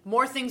again,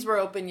 more things were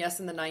open, yes,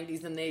 in the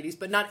 90s and the 80s,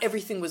 but not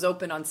everything was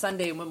open on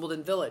Sunday in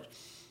Wimbledon Village.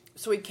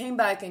 So he came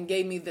back and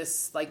gave me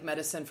this, like,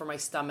 medicine for my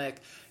stomach,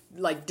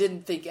 like,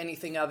 didn't think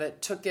anything of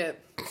it, took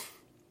it...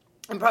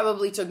 and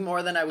probably took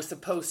more than I was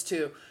supposed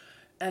to.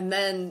 And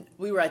then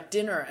we were at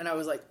dinner, and I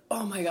was like,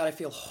 oh, my God, I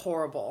feel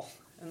horrible.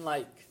 And,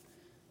 like,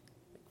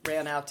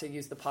 ran out to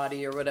use the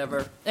potty or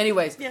whatever.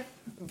 Anyways,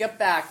 get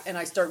back, and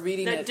I start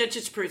reading it. That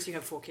just proves you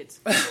have 4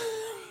 kids.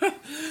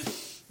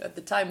 At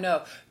the time,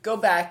 no. Go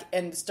back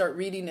and start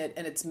reading it,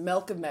 and it's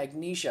milk of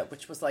magnesia,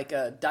 which was like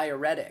a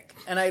diuretic.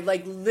 And I,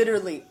 like,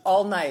 literally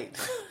all night...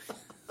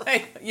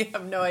 you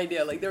have no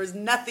idea. Like, there was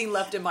nothing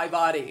left in my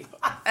body.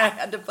 And I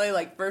had to play,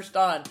 like, first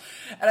on.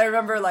 And I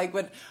remember, like,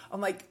 when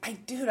I'm like,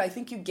 dude, I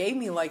think you gave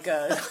me, like,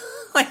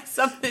 like,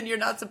 something you're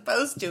not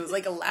supposed to. It was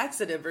like a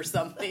laxative or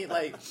something.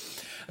 Like,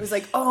 I was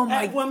like, oh,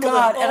 my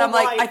God. And I'm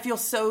like, I feel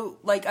so,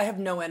 like, I have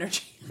no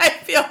energy. I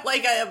feel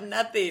like I have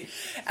nothing.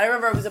 And I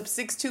remember I was up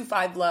 6-2,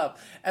 5-love.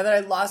 And then I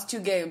lost 2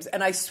 games.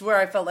 And I swear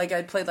I felt like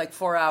I'd played, like,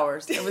 4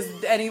 hours.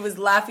 And he was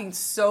laughing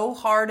so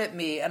hard at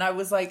me. And I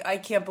was like, I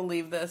can't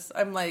believe this.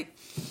 I'm like...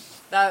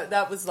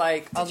 That was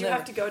like... Did you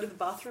have to go to the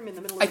bathroom in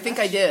the middle of the match? I think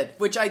I did,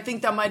 which I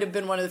think that might have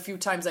been one of the few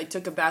times I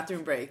took a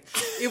bathroom break.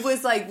 It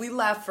was like, we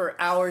laughed for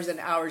hours and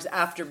hours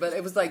after, but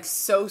it was like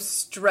so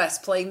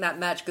stressed playing that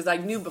match because I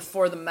knew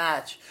before the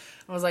match.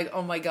 I was like,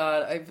 oh my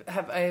God,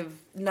 I have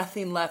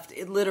nothing left,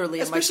 literally,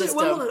 in my system.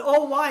 Especially at Wimbledon,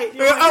 all white.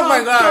 Like, oh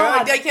my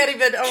God. I can't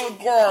even, oh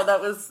God,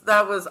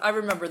 that was, I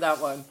remember that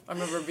one. I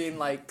remember being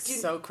like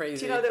so crazy.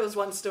 Do you know there was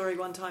one story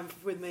one time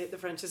with me at the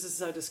French, this is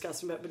so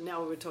disgusting, but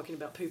now we were talking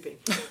about pooping.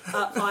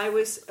 I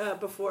was,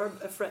 before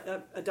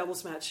a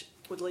doubles match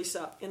with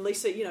Lisa, and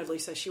Lisa, you know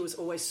Lisa, she was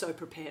always so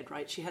prepared,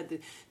 right? She had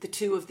the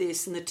 2 of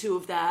this and the 2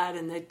 of that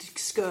and the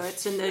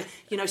skirts and the,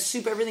 you know,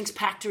 soup, everything's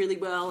packed really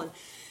well. And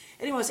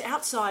anyway, I was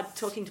outside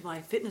talking to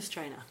my fitness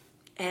trainer,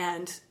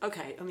 and,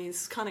 okay, I mean,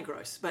 it's kind of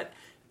gross, but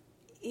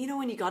you know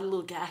when you got a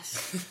little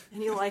gas,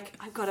 and you're like,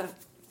 I've got to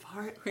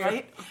fart,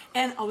 right? Yeah.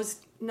 And I was,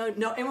 no,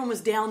 everyone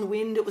was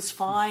downwind, it was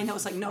fine, I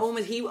was like, no one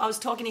was, I was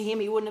talking to him,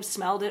 he wouldn't have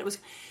smelled it,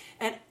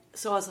 and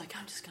so I was like,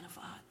 I'm just going to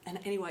fart, and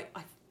anyway,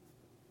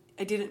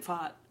 I didn't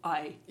fart,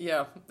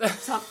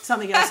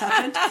 something else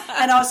happened,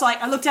 and I was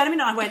like, I looked at him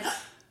and I went,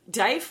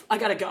 Dave, I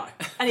gotta go.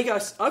 And he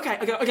goes, okay,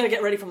 I gotta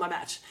get ready for my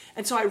match.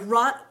 And so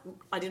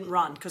I didn't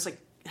run because I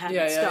had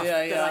stuff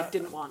that I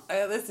didn't want.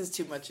 This is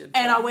too much info.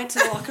 And I went to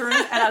the locker room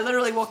and I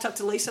literally walked up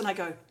to Lisa and I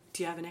go,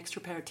 do you have an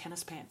extra pair of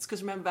tennis pants?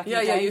 Because remember back in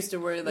Yeah, the day... I used to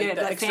wear the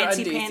extra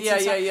fancy undies.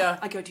 pants. Yeah.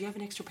 I go, do you have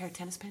an extra pair of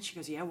tennis pants? She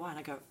goes, yeah, why? And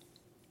I go,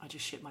 I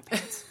just shit my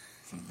pants.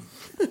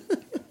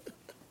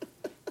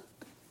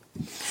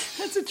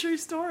 That's a true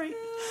story.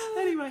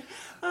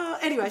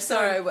 Anyway,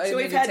 Sorry, I so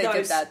we've didn't had take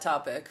those. it that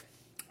topic.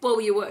 Well,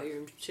 you're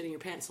shitting your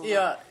pants on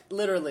that.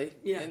 Literally.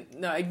 Yeah.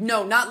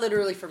 No, not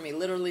literally for me,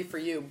 literally for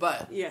you,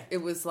 but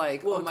it was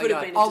like, well, oh my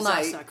God, been all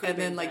night, and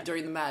then like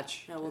during the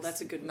match. Oh, well, that's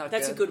a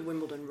good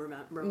Wimbledon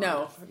reminder.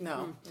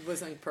 No, it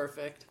wasn't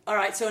perfect. All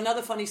right, so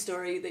another funny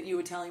story that you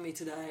were telling me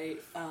today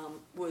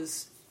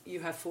was you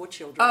have 4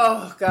 children.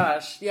 Oh,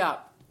 gosh, yeah.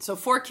 So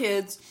 4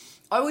 kids.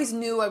 I always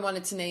knew I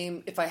wanted to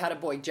name, if I had a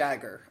boy,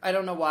 Jagger. I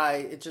don't know why.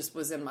 It just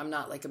was in... I'm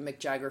not like a Mick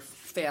Jagger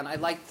fan. I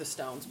liked the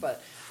Stones,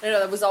 but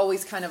that was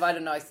always kind of... I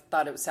don't know. I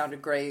thought it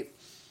sounded great.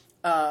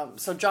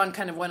 So John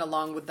kind of went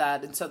along with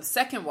that. And so the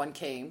second one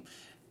came,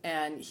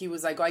 and he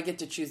was like, I get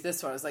to choose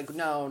this one. I was like,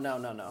 no.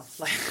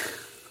 Like,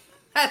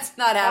 that's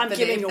not happening.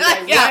 I'm giving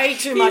away way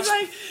too much.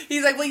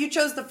 He's like, well, you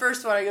chose the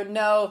first one. I go,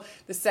 no,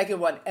 the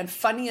second one. And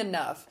funny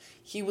enough,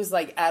 he was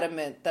like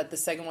adamant that the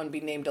second one be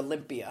named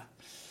Olympia.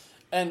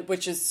 And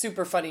which is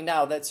super funny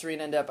now that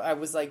Serena ended up. I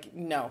was like,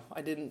 no,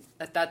 I didn't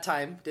at that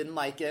time, didn't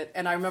like it.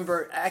 And I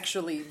remember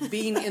actually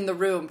being in the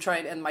room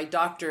and my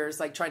doctor's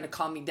like trying to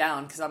calm me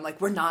down because I'm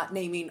like, we're not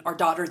naming our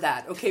daughter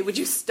that. Okay, would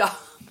you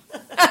stop?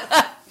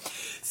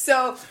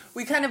 So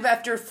we kind of,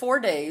 after 4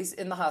 days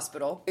in the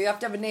hospital, we have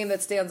to have a name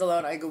that stands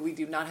alone. I go, we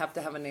do not have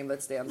to have a name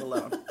that stands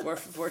alone.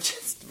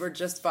 We're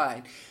just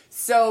fine.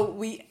 So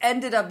we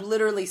ended up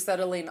literally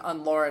settling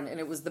on Lauren, and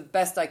it was the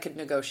best I could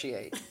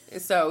negotiate.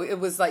 So it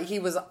was like, he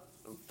was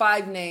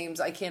 5 names.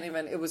 I can't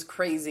even, it was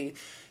crazy.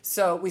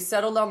 So we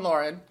settled on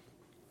Lauren.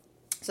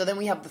 So then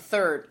we have the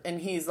third, and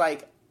he's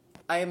like,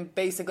 I'm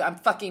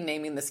fucking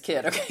naming this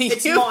kid, okay?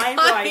 It's you mine,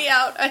 right? Me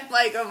out. I'm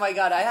like, oh my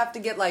God, I have to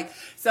get like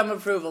some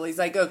approval. He's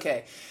like,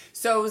 okay.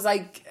 So it was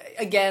like,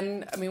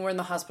 again, I mean, we're in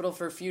the hospital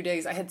for a few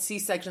days. I had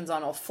C-sections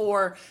on all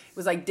 4. It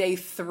was like day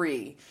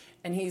 3.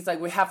 And he's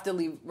like, we have to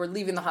leave. We're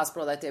leaving the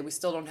hospital that day. We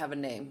still don't have a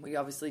name. We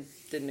obviously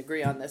didn't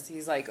agree on this.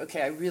 He's like,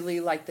 okay, I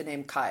really like the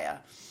name Kaya.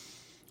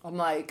 I'm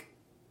like,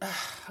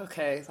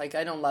 okay, like,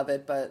 I don't love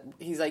it. But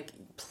he's like,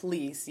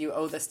 please, you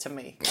owe this to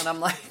me. And I'm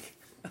like,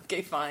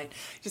 okay, fine.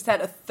 Just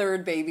had a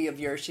 3rd baby of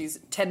yours. She's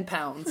 10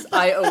 pounds.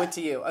 I owe it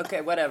to you.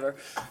 Okay, whatever.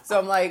 So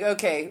I'm like,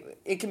 okay,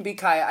 it can be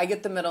Kaya. I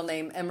get the middle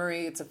name,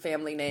 Emery. It's a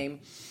family name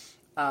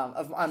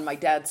on my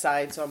dad's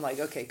side. So I'm like,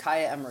 okay,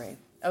 Kaya Emery.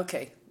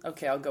 Okay,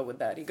 I'll go with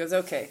that. He goes,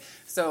 okay.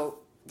 So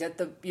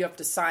you have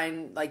to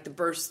sign like the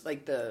birth,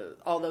 like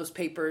all those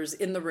papers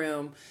in the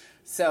room.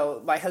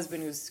 So my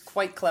husband, who's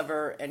quite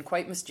clever and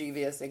quite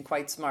mischievous and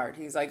quite smart,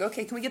 he's like,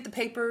 okay, can we get the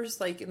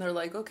papers? Like, and they're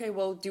like, okay,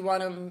 well, do you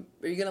want them?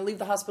 Are you going to leave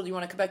the hospital? Do you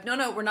want to come back?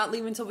 No, we're not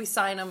leaving until we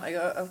sign them. I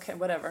go, okay,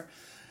 whatever.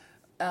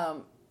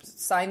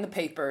 Sign the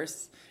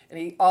papers. And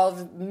he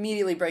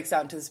immediately breaks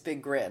out into this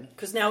big grin.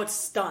 Because now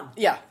it's done.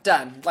 Yeah,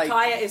 done. Like,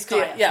 Kaya is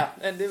Kaya. Yeah,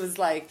 and it was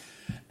like...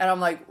 And I'm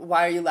like,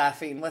 why are you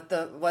laughing?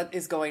 What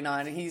is going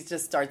on? And he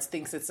just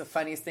thinks it's the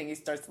funniest thing. He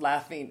starts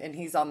laughing, and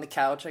he's on the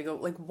couch. I go,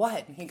 like,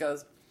 what? And he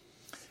goes,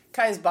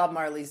 Kaya's Bob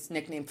Marley's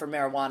nickname for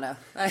marijuana.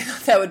 I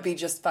thought that would be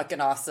just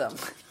fucking awesome.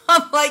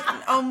 I'm like,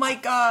 oh my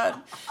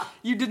God,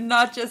 you did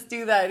not just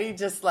do that.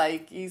 He's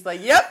like,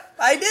 yep,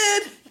 I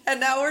did. And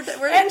now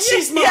we're and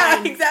she's mine.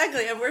 Yeah,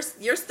 exactly. And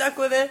you're stuck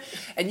with it,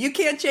 and you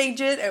can't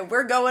change it, and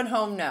we're going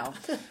home now.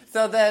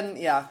 So then,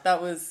 yeah,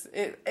 that was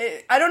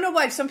it. I don't know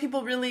why some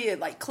people really it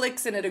like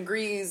clicks and it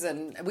agrees,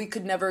 and we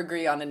could never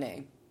agree on a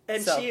name.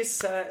 And so.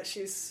 she's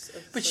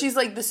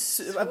like this.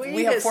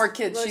 We have 4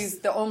 kids. She's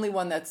the only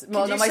one that's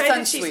my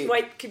son's sweet.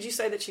 Wait, could you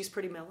say that she's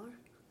pretty mellow?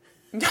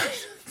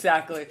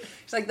 Exactly.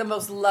 She's like the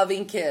most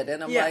loving kid,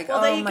 and I'm like,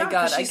 well, oh my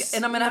God,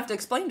 and I'm gonna have to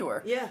explain to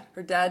her. Yeah,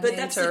 her dad. But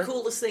that's the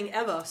coolest thing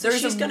ever. So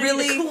There's she's going to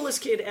be the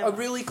coolest kid ever. A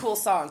really cool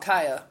song,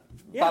 Kaya.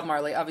 Yeah. Bob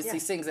Marley obviously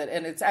sings it,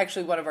 and it's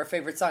actually one of our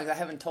favorite songs. I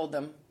haven't told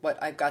them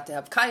what I've got to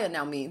have Kaya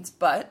now means,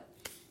 but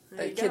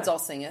the kids all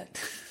sing it.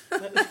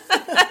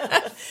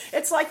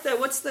 It's like the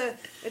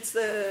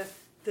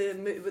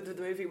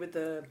movie with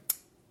the.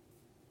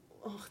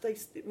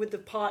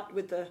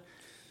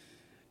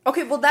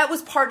 Okay, well, that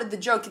was part of the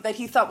joke that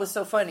he thought was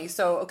so funny.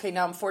 So, okay,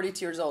 now I'm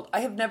 42 years old.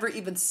 I have never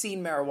even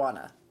seen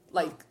marijuana.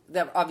 Like,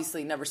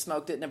 obviously never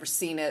smoked it, never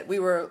seen it. We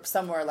were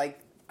somewhere, like,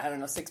 I don't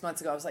know, 6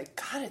 months ago. I was like,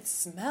 God, it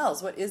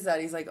smells. What is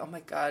that? He's like, oh, my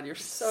God, you're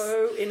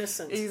so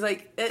innocent. He's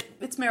like,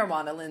 it's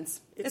marijuana,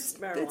 Linz. It's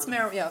marijuana. It's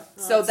marijuana, yeah.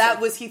 Oh,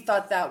 so he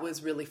thought that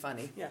was really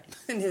funny. Yeah.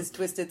 In his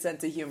twisted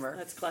sense of humor.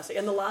 That's classic.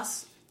 And the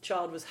last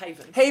child was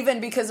Haven. Haven,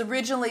 because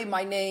originally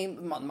my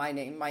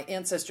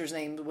ancestor's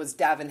name was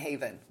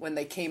Davenhaven when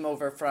they came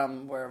over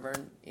from wherever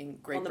in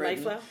Great Britain.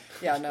 On the Mayflower?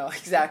 Yeah, no,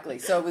 exactly.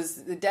 So it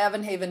was the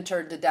Davenhaven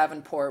turned to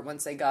Davenport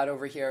once they got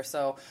over here.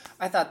 So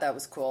I thought that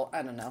was cool.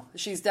 I don't know.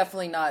 She's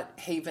definitely not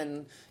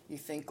Haven, you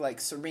think, like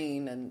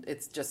serene, and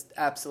it's just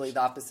absolutely the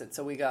opposite.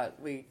 So we got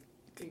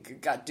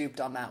duped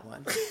on that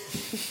one.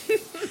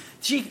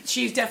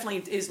 She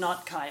definitely is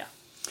not Kaya.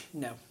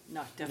 No.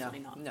 No, definitely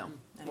not. No.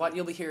 What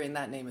you'll be hearing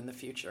that name in the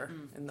future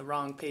in the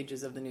wrong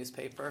pages of the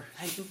newspaper.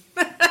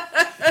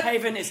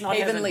 Haven is not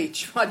Haven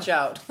Leach. Watch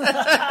out.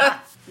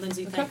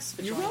 Lindsay, thanks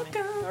for You're joining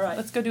welcome. me. All right.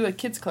 Let's go do a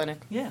kids clinic.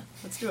 Yeah,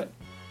 let's do it.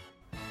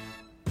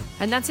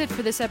 And that's it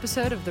for this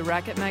episode of the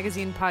Racket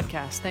Magazine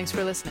podcast. Thanks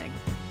for listening.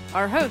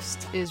 Our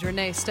host is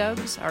Renee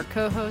Stubbs. Our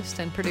co-host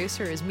and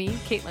producer is me,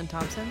 Caitlin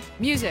Thompson.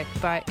 Music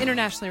by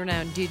internationally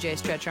renowned DJ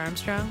Stretch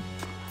Armstrong.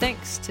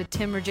 Thanks to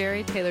Tim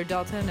Ruggieri, Taylor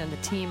Dalton, and the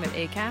team at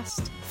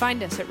Acast.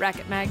 Find us at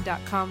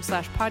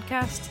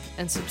racketmag.com/podcast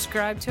and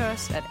subscribe to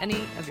us at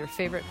any of your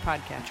favorite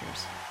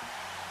podcatchers.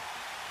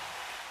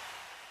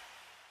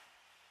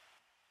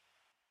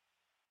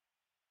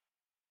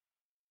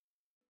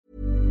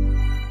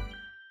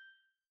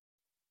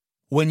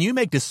 When you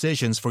make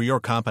decisions for your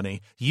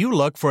company, you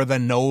look for the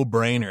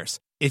no-brainers.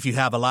 If you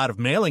have a lot of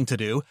mailing to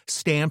do,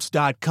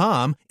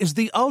 Stamps.com is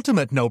the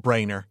ultimate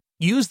no-brainer.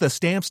 Use the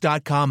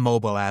Stamps.com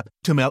mobile app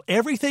to mail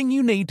everything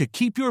you need to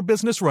keep your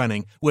business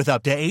running with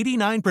up to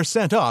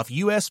 89% off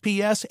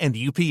USPS and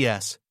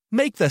UPS.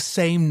 Make the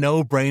same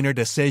no-brainer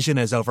decision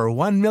as over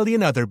 1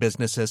 million other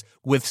businesses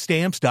with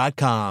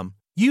Stamps.com.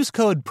 Use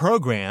code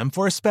PROGRAM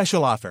for a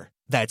special offer.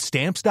 That's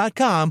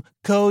Stamps.com,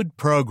 code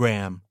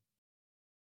PROGRAM.